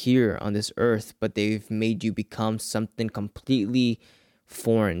you're here on this earth, but they've made you become something completely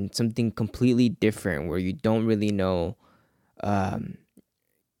foreign, something completely different where you don't really know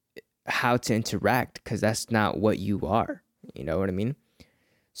how to interact because that's not what you are. You know what I mean?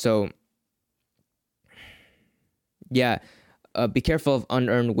 So yeah, be careful of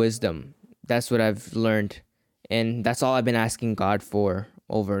unearned wisdom. That's what I've learned. And that's all I've been asking God for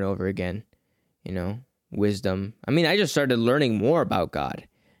over and over again, wisdom. I mean, I just started learning more about God,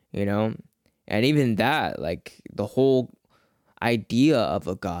 and even that, like the whole idea of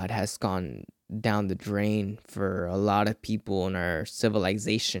a God has gone down the drain for a lot of people in our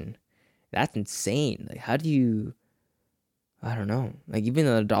civilization. That's insane. Like, how do you, I don't know, like even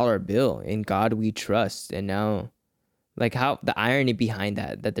a dollar bill, in God we trust. And now, like how the irony behind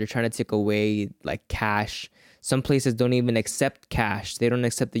that they're trying to take away like cash. Some places don't even accept cash. They don't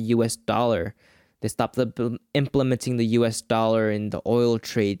accept the US dollar. They stopped implementing the US dollar in the oil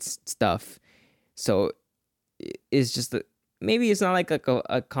trades stuff. So it's just maybe it's not like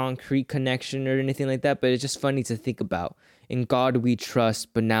a concrete connection or anything like that, but it's just funny to think about. In God we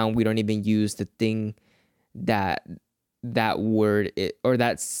trust, but now we don't even use the thing that word or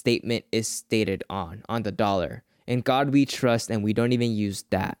that statement is stated on the dollar. In God we trust, and we don't even use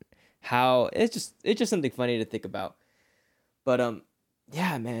that. How it's just something funny to think about. But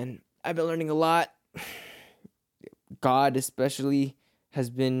yeah, man, I've been learning a lot. God especially has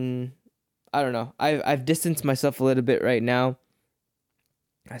been, I don't know, I've distanced myself a little bit right now.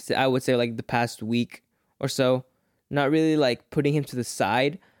 I would say like the past week or so, not really like putting him to the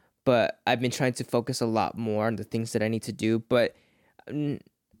side, but I've been trying to focus a lot more on the things that I need to do. But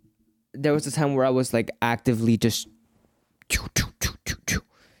there was a time where I was like actively just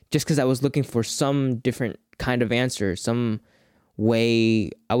because I was looking for some different kind of answer, some way,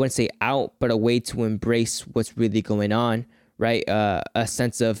 I wouldn't say out, but a way to embrace what's really going on, right? A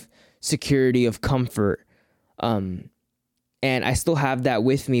sense of security, of comfort. And I still have that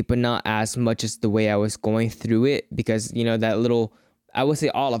with me, but not as much as the way I was going through it, because, that little, I would say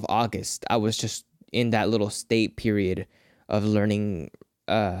all of August, I was just in that little state period of learning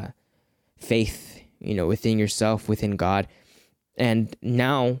faith, within yourself, within God. And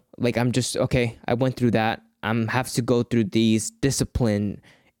now, like, I'm just, okay, I went through that. Have to go through these discipline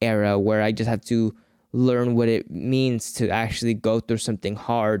era where I just have to learn what it means to actually go through something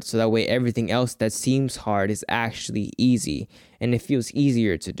hard, so that way everything else that seems hard is actually easy and it feels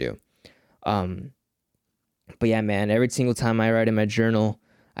easier to do. But yeah, man, every single time I write in my journal,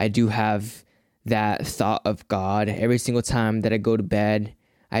 I do have that thought of God. Every single time that I go to bed,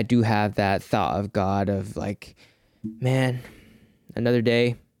 I do have that thought of God, of like, man, another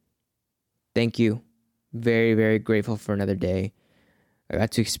day. Thank you. Very, very grateful for another day. I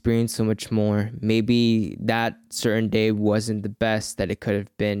got to experience so much more. Maybe that certain day wasn't the best that it could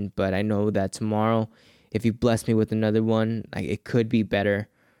have been, but I know that tomorrow, if you bless me with another one, like, it could be better.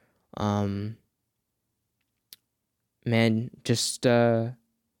 Man, just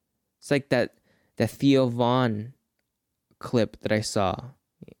it's like that Theo Vaughn clip that I saw.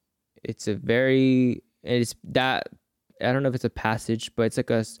 It's that, I don't know if it's a passage, but it's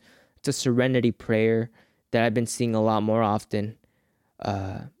a serenity prayer that I've been seeing a lot more often.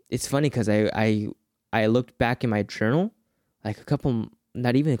 It's funny because I looked back in my journal like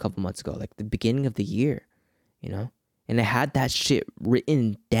not even a couple months ago, like the beginning of the year, and I had that shit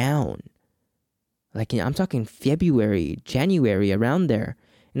written down. Like, I'm talking February, January, around there.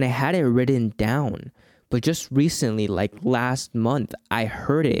 And I had it written down. But just recently, like last month, I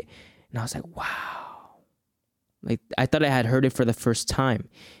heard it. And I was like, wow. Like, I thought I had heard it for the first time.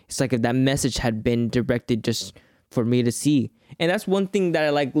 It's like if that message had been directed just for me to see. And that's one thing that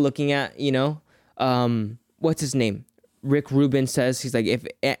I like looking at, what's his name? Rick Rubin says, he's like, if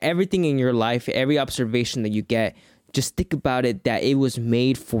everything in your life, every observation that you get, just think about it, that it was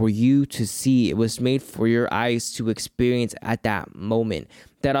made for you to see. It was made for your eyes to experience at that moment.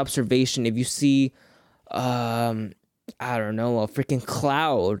 That observation, if you see, I don't know, a freaking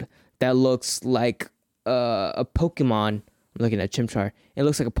cloud that looks like a Pokemon. I'm looking at Chimchar. It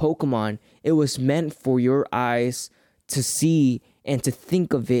looks like a Pokemon. It was meant for your eyes to see and to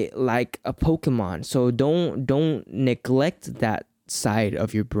think of it like a Pokemon. So don't neglect that side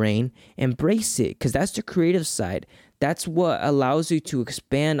of your brain. Embrace it, because that's the creative side. That's what allows you to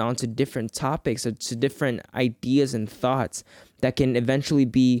expand onto different topics, to different ideas and thoughts that can eventually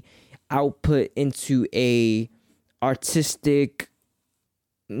be output into a artistic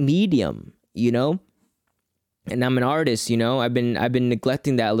medium, And I'm an artist, I've been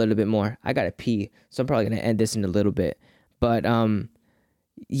neglecting that a little bit more. I gotta pee, so I'm probably gonna end this in a little bit. But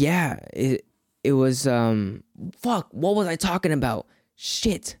yeah, it was fuck, what was I talking about?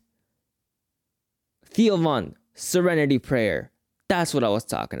 Shit. Theo Vaughn, Serenity Prayer. That's what I was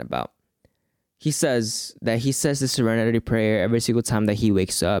talking about. He says the Serenity Prayer every single time that he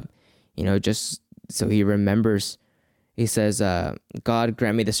wakes up, just so he remembers. He says, God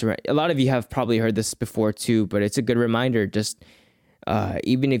grant me the serenity. A lot of you have probably heard this before too, but it's a good reminder. Just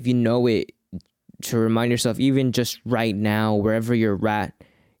even if you know it, to remind yourself, even just right now, wherever you're at,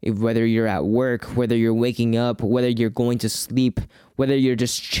 whether you're at work, whether you're waking up, whether you're going to sleep, whether you're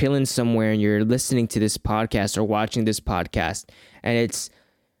just chilling somewhere and you're listening to this podcast or watching this podcast, and this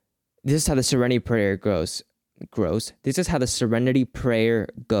is how the Serenity Prayer goes. This is how the Serenity Prayer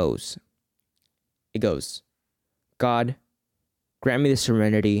goes. It goes, God, grant me the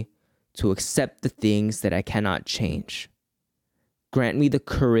serenity to accept the things that I cannot change. Grant me the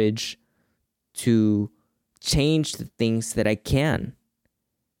courage to change the things that I can.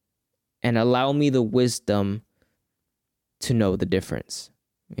 And allow me the wisdom to know the difference,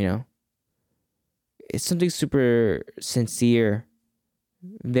 It's something super sincere,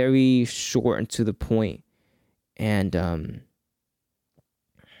 very short and to the point. And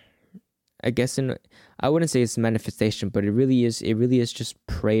I guess I wouldn't say it's manifestation, but it really is just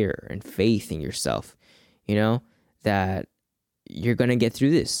prayer and faith in yourself, that you're going to get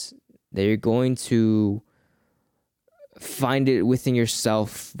through this, that you're going to find it within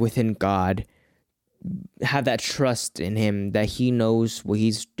yourself, within God, have that trust in him that he knows what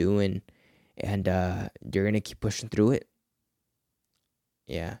he's doing, and you're going to keep pushing through it.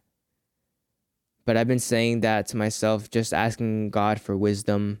 Yeah. But I've been saying that to myself, just asking God for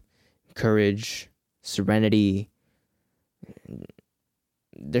wisdom, courage, serenity.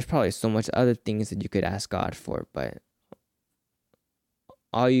 There's probably so much other things that you could ask God for, but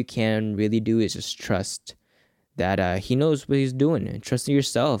all you can really do is just trust that he knows what he's doing, and trust in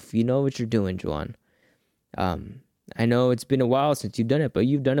yourself. You know what you're doing, Juan. I know it's been a while since you've done it, but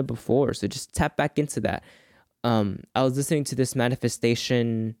you've done it before, so just tap back into that. I was listening to this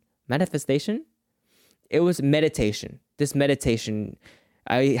manifestation. It was meditation. This meditation,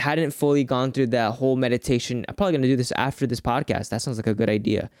 I hadn't fully gone through that whole meditation. I'm probably going to do this after this podcast. That sounds like a good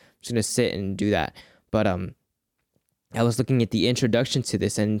idea. I'm just going to sit and do that. But I was looking at the introduction to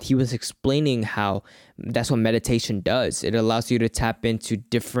this, and he was explaining how that's what meditation does. It allows you to tap into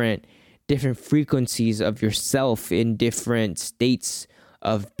different different frequencies of yourself in different states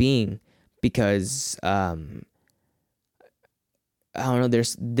of being, because I don't know,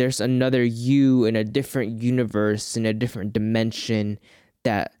 there's another you in a different universe, in a different dimension,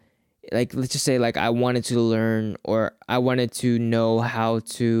 that, like, let's just say, like, I wanted to learn, or I wanted to know how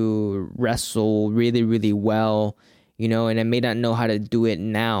to wrestle really, really well, and I may not know how to do it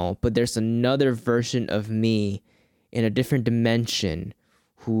now, but there's another version of me in a different dimension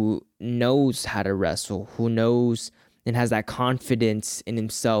who knows how to wrestle, who knows and has that confidence in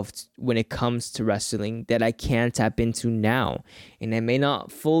himself when it comes to wrestling that I can tap into now. And I may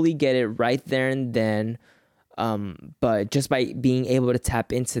not fully get it right there and then, but just by being able to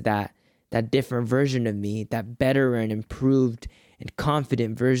tap into that different version of me, that better and improved and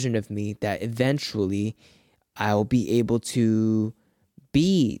confident version of me, that eventually I'll be able to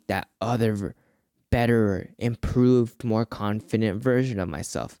be that other better, improved, more confident version of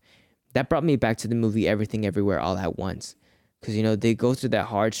myself. That brought me back to the movie Everything Everywhere All at Once, because they go through that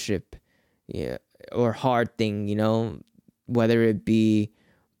hardship, or hard thing, whether it be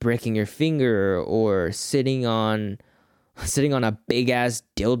breaking your finger or sitting on a big ass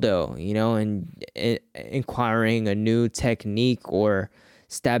dildo, and acquiring a new technique, or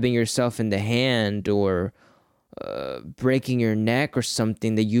stabbing yourself in the hand, or breaking your neck or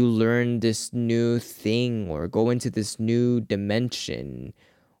something, that you learn this new thing or go into this new dimension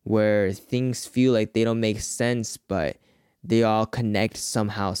where things feel like they don't make sense, but they all connect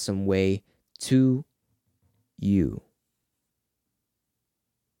somehow, some way to you.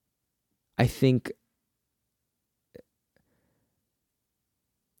 I think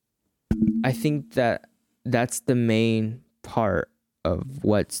that that's the main part of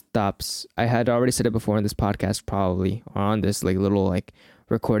what stops. I had already said it before in this podcast, probably, or on this little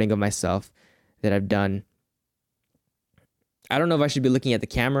recording of myself that I've done. I don't know if I should be looking at the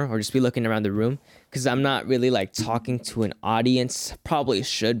camera or just be looking around the room, because I'm not really talking to an audience. Probably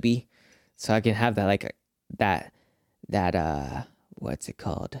should be, so I can have that that what's it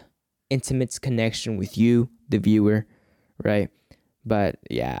called? Intimate connection with you, the viewer, right? But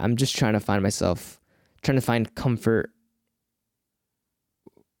yeah, I'm just trying to find myself, trying to find comfort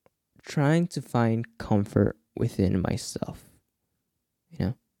within myself,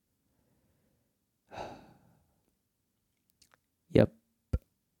 Yep.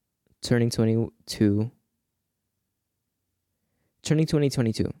 Turning 22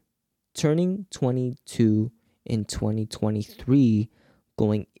 in 2023,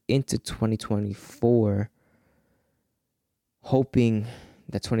 going into 2024, hoping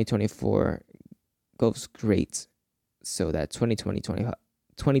that 2024 goes great, so that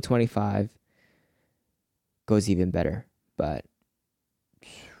 2025 goes even better. But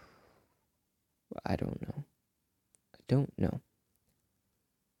I don't know.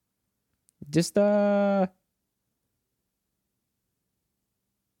 Just trying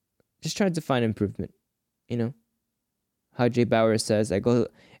to find improvement, how Jay Bauer says, ever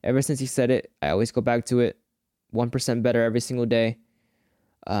since he said it, I always go back to it, 1% better every single day.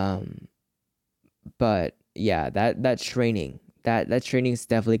 But yeah, that training is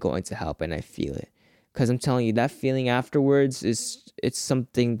definitely going to help, and I feel it, because I'm telling you, that feeling afterwards it's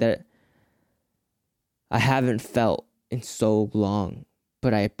something that I haven't felt in so long,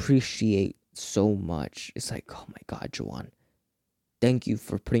 but I appreciate so much. It's like, oh my God, Juwan, thank you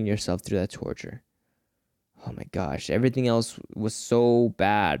for putting yourself through that torture. Oh my gosh, everything else was so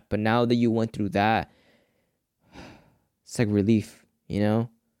bad, but now that you went through that, it's like relief, You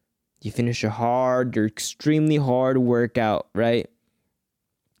finish your extremely hard workout, right?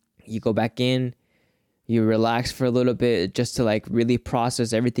 You go back in, you relax for a little bit just to really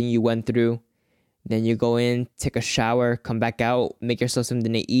process everything you went through. Then you go in, take a shower, come back out, make yourself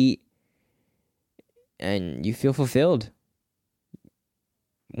something to eat, and you feel fulfilled.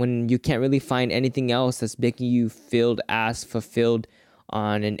 When you can't really find anything else that's making you feel fulfilled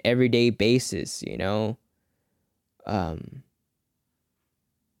on an everyday basis,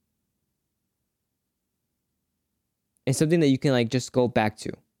 And something that you can just go back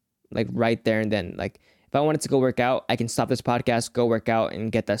to, right there and then. If I wanted to go work out, I can stop this podcast, go work out,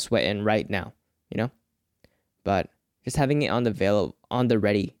 and get that sweat in right now, But just having it on the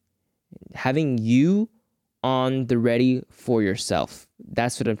ready, having you on the ready for yourself.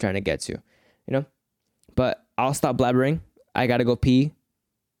 That's what I'm trying to get to, But I'll stop blabbering. I gotta go pee.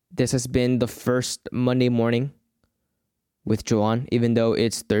 This has been the first Monday morning with Juwan, even though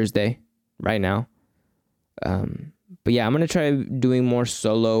it's Thursday right now. But yeah, I'm going to try doing more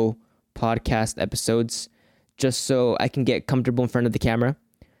solo podcast episodes just so I can get comfortable in front of the camera,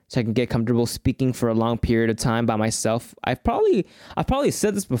 so I can get comfortable speaking for a long period of time by myself. I've probably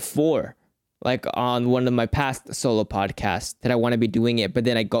said this before, like on one of my past solo podcasts that I want to be doing it, but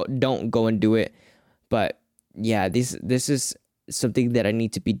then I don't go and do it. But yeah, this is something that I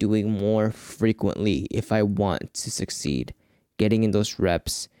need to be doing more frequently if I want to succeed. Getting in those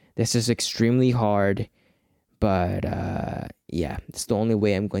reps. This is extremely hard, but yeah, it's the only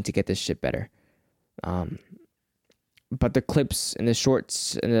way I'm going to get this shit better. But the clips and the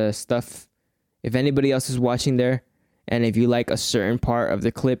shorts and the stuff, if anybody else is watching there, and if you like a certain part of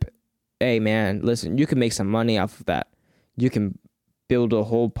the clip, hey man, listen, you can make some money off of that. You can build a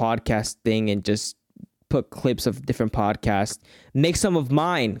whole podcast thing and just put clips of different podcasts. Make some of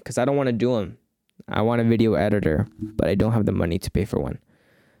mine, because I don't want to do them. I want a video editor, but I don't have the money to pay for one.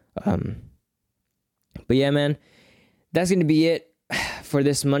 But yeah, man, that's going to be it for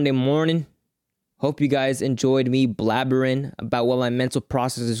this Monday morning. Hope you guys enjoyed me blabbering about what my mental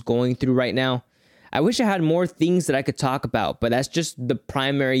process is going through right now. I wish I had more things that I could talk about, but that's just the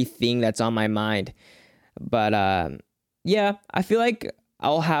primary thing that's on my mind. But yeah, I feel like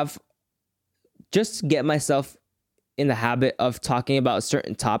I'll have just get myself in the habit of talking about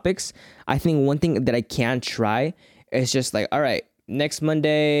certain topics. I think one thing that I can try is just like, all right, next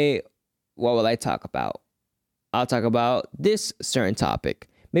Monday, what will I talk about? I'll talk about this certain topic.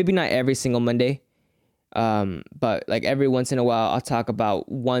 Maybe not every single Monday. But like every once in a while, I'll talk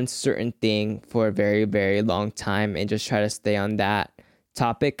about one certain thing for a very, very long time and just try to stay on that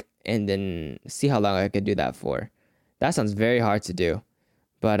topic and then see how long I could do that for. That sounds very hard to do,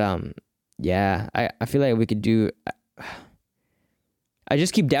 but, yeah, I feel like we could do, I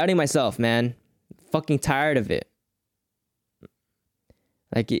just keep doubting myself, man. Fucking tired of it.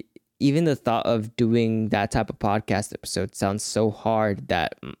 Like even the thought of doing that type of podcast episode sounds so hard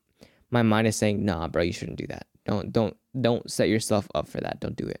that my mind is saying, nah, bro, you shouldn't do that. Don't set yourself up for that.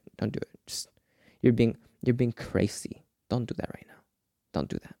 Don't do it. Don't do it. Just you're being crazy. Don't do that right now. Don't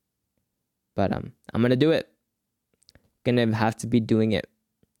do that. But I'm gonna do it. Gonna have to be doing it.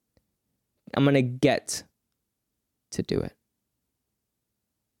 I'm gonna get to do it.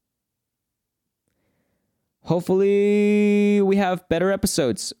 Hopefully we have better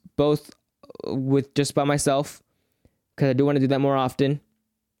episodes, both with just by myself, because I do want to do that more often.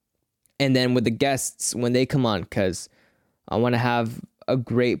 And then with the guests when they come on, because I want to have a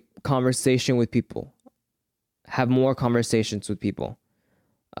great conversation with people, have more conversations with people.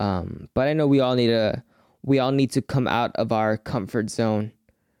 But I know we all need to come out of our comfort zone,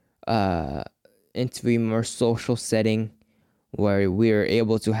 into a more social setting where we're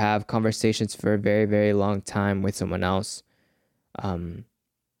able to have conversations for a very, very long time with someone else.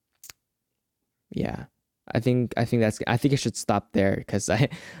 Yeah. I think I should stop there because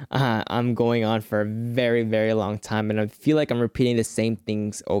I'm going on for a very, very long time and I feel like I'm repeating the same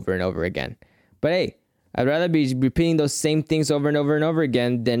things over and over again. But hey, I'd rather be repeating those same things over and over and over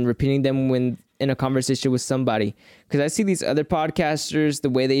again than repeating them when in a conversation with somebody. Because I see these other podcasters, the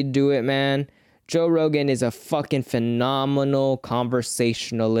way they do it, man. Joe Rogan is a fucking phenomenal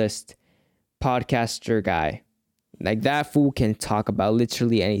conversationalist podcaster guy. Like that fool can talk about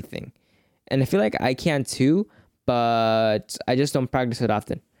literally anything. And I feel like I can too, but I just don't practice it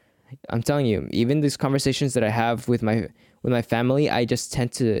often. I'm telling you, even these conversations that I have with my family, I just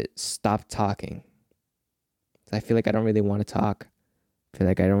tend to stop talking. I feel like I don't really want to talk. I feel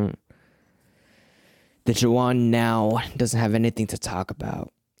like the Juwan now doesn't have anything to talk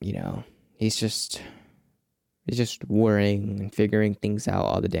about, you know. He's just worrying and figuring things out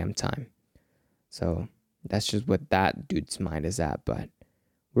all the damn time. So that's just what that dude's mind is at. But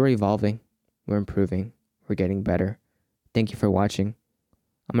we're evolving. We're improving. We're getting better. Thank you for watching.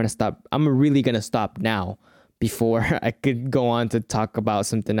 I'm going to stop. I'm really going to stop now before I could go on to talk about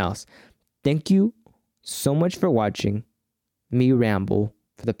something else. Thank you so much for watching me ramble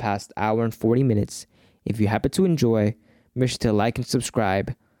for the past hour and 40 minutes. If you happen to enjoy, make sure to like and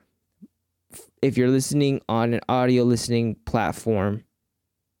subscribe. If you're listening on an audio listening platform,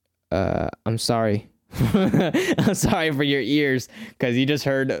 I'm sorry. I'm sorry for your ears because you just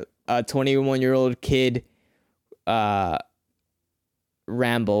heard a 21-year-old kid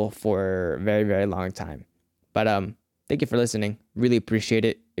ramble for a very, very long time. But thank you for listening. Really appreciate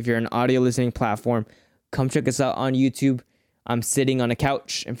it. If you're an audio listening platform, come check us out on YouTube. I'm sitting on a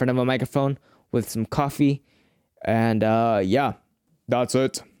couch in front of a microphone with some coffee. And yeah, that's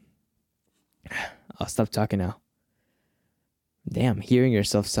it. I'll stop talking now. Damn, hearing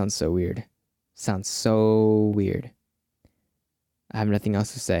yourself sounds so weird. Sounds so weird. I have nothing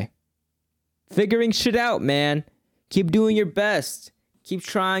else to say. Figuring shit out, man. Keep doing your best. Keep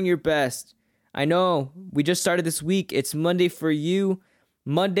trying your best. I know, we just started this week. It's Monday for you.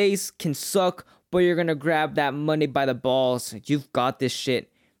 Mondays can suck, but you're gonna grab that Monday by the balls. You've got this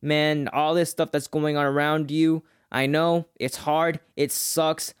shit. man, all this stuff that's going on around you. I know it's hard, it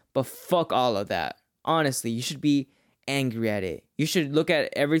sucks, but fuck all of that. Honestly, you should be angry at it. You should look at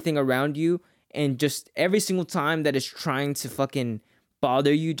everything around you and just every single time that is trying to fucking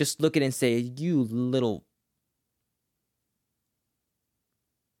bother you, just look at it and say, you little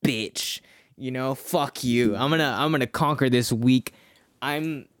bitch. You know, fuck you. I'm gonna conquer this week.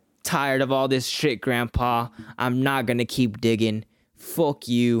 I'm tired of all this shit, Grandpa. I'm not gonna keep digging. Fuck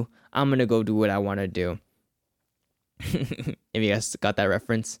you. I'm gonna go do what I want to do. If you guys got that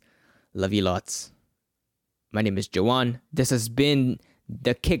reference, love you lots. My name is Joanne. This has been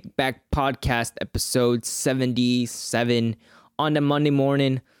the Kickback Podcast, episode 77 on the Monday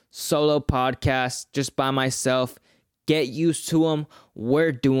morning solo podcast, just by myself. Get used to them.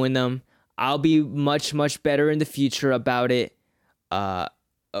 We're doing them. I'll be much, much better in the future about it. Oh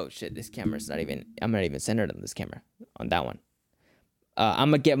shit, this camera's I'm not even centered on this camera, on that one. I'm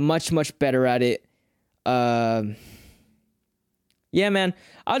gonna get much, much better at it. Yeah, man,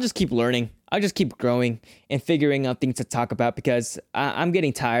 I'll just keep learning. I'll just keep growing and figuring out things to talk about, because I'm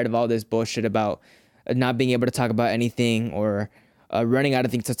getting tired of all this bullshit about not being able to talk about anything, or running out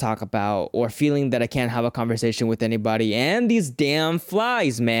of things to talk about, or feeling that I can't have a conversation with anybody. And these damn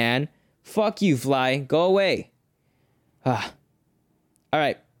flies, man. Fuck you, fly. Go away. All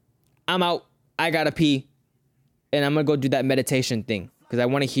right, I'm out. I gotta pee. And I'm gonna go do that meditation thing, because I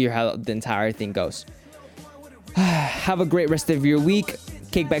want to hear how the entire thing goes. Have a great rest of your week.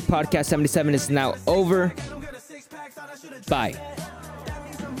 Kickback Podcast 77 is now over. Bye.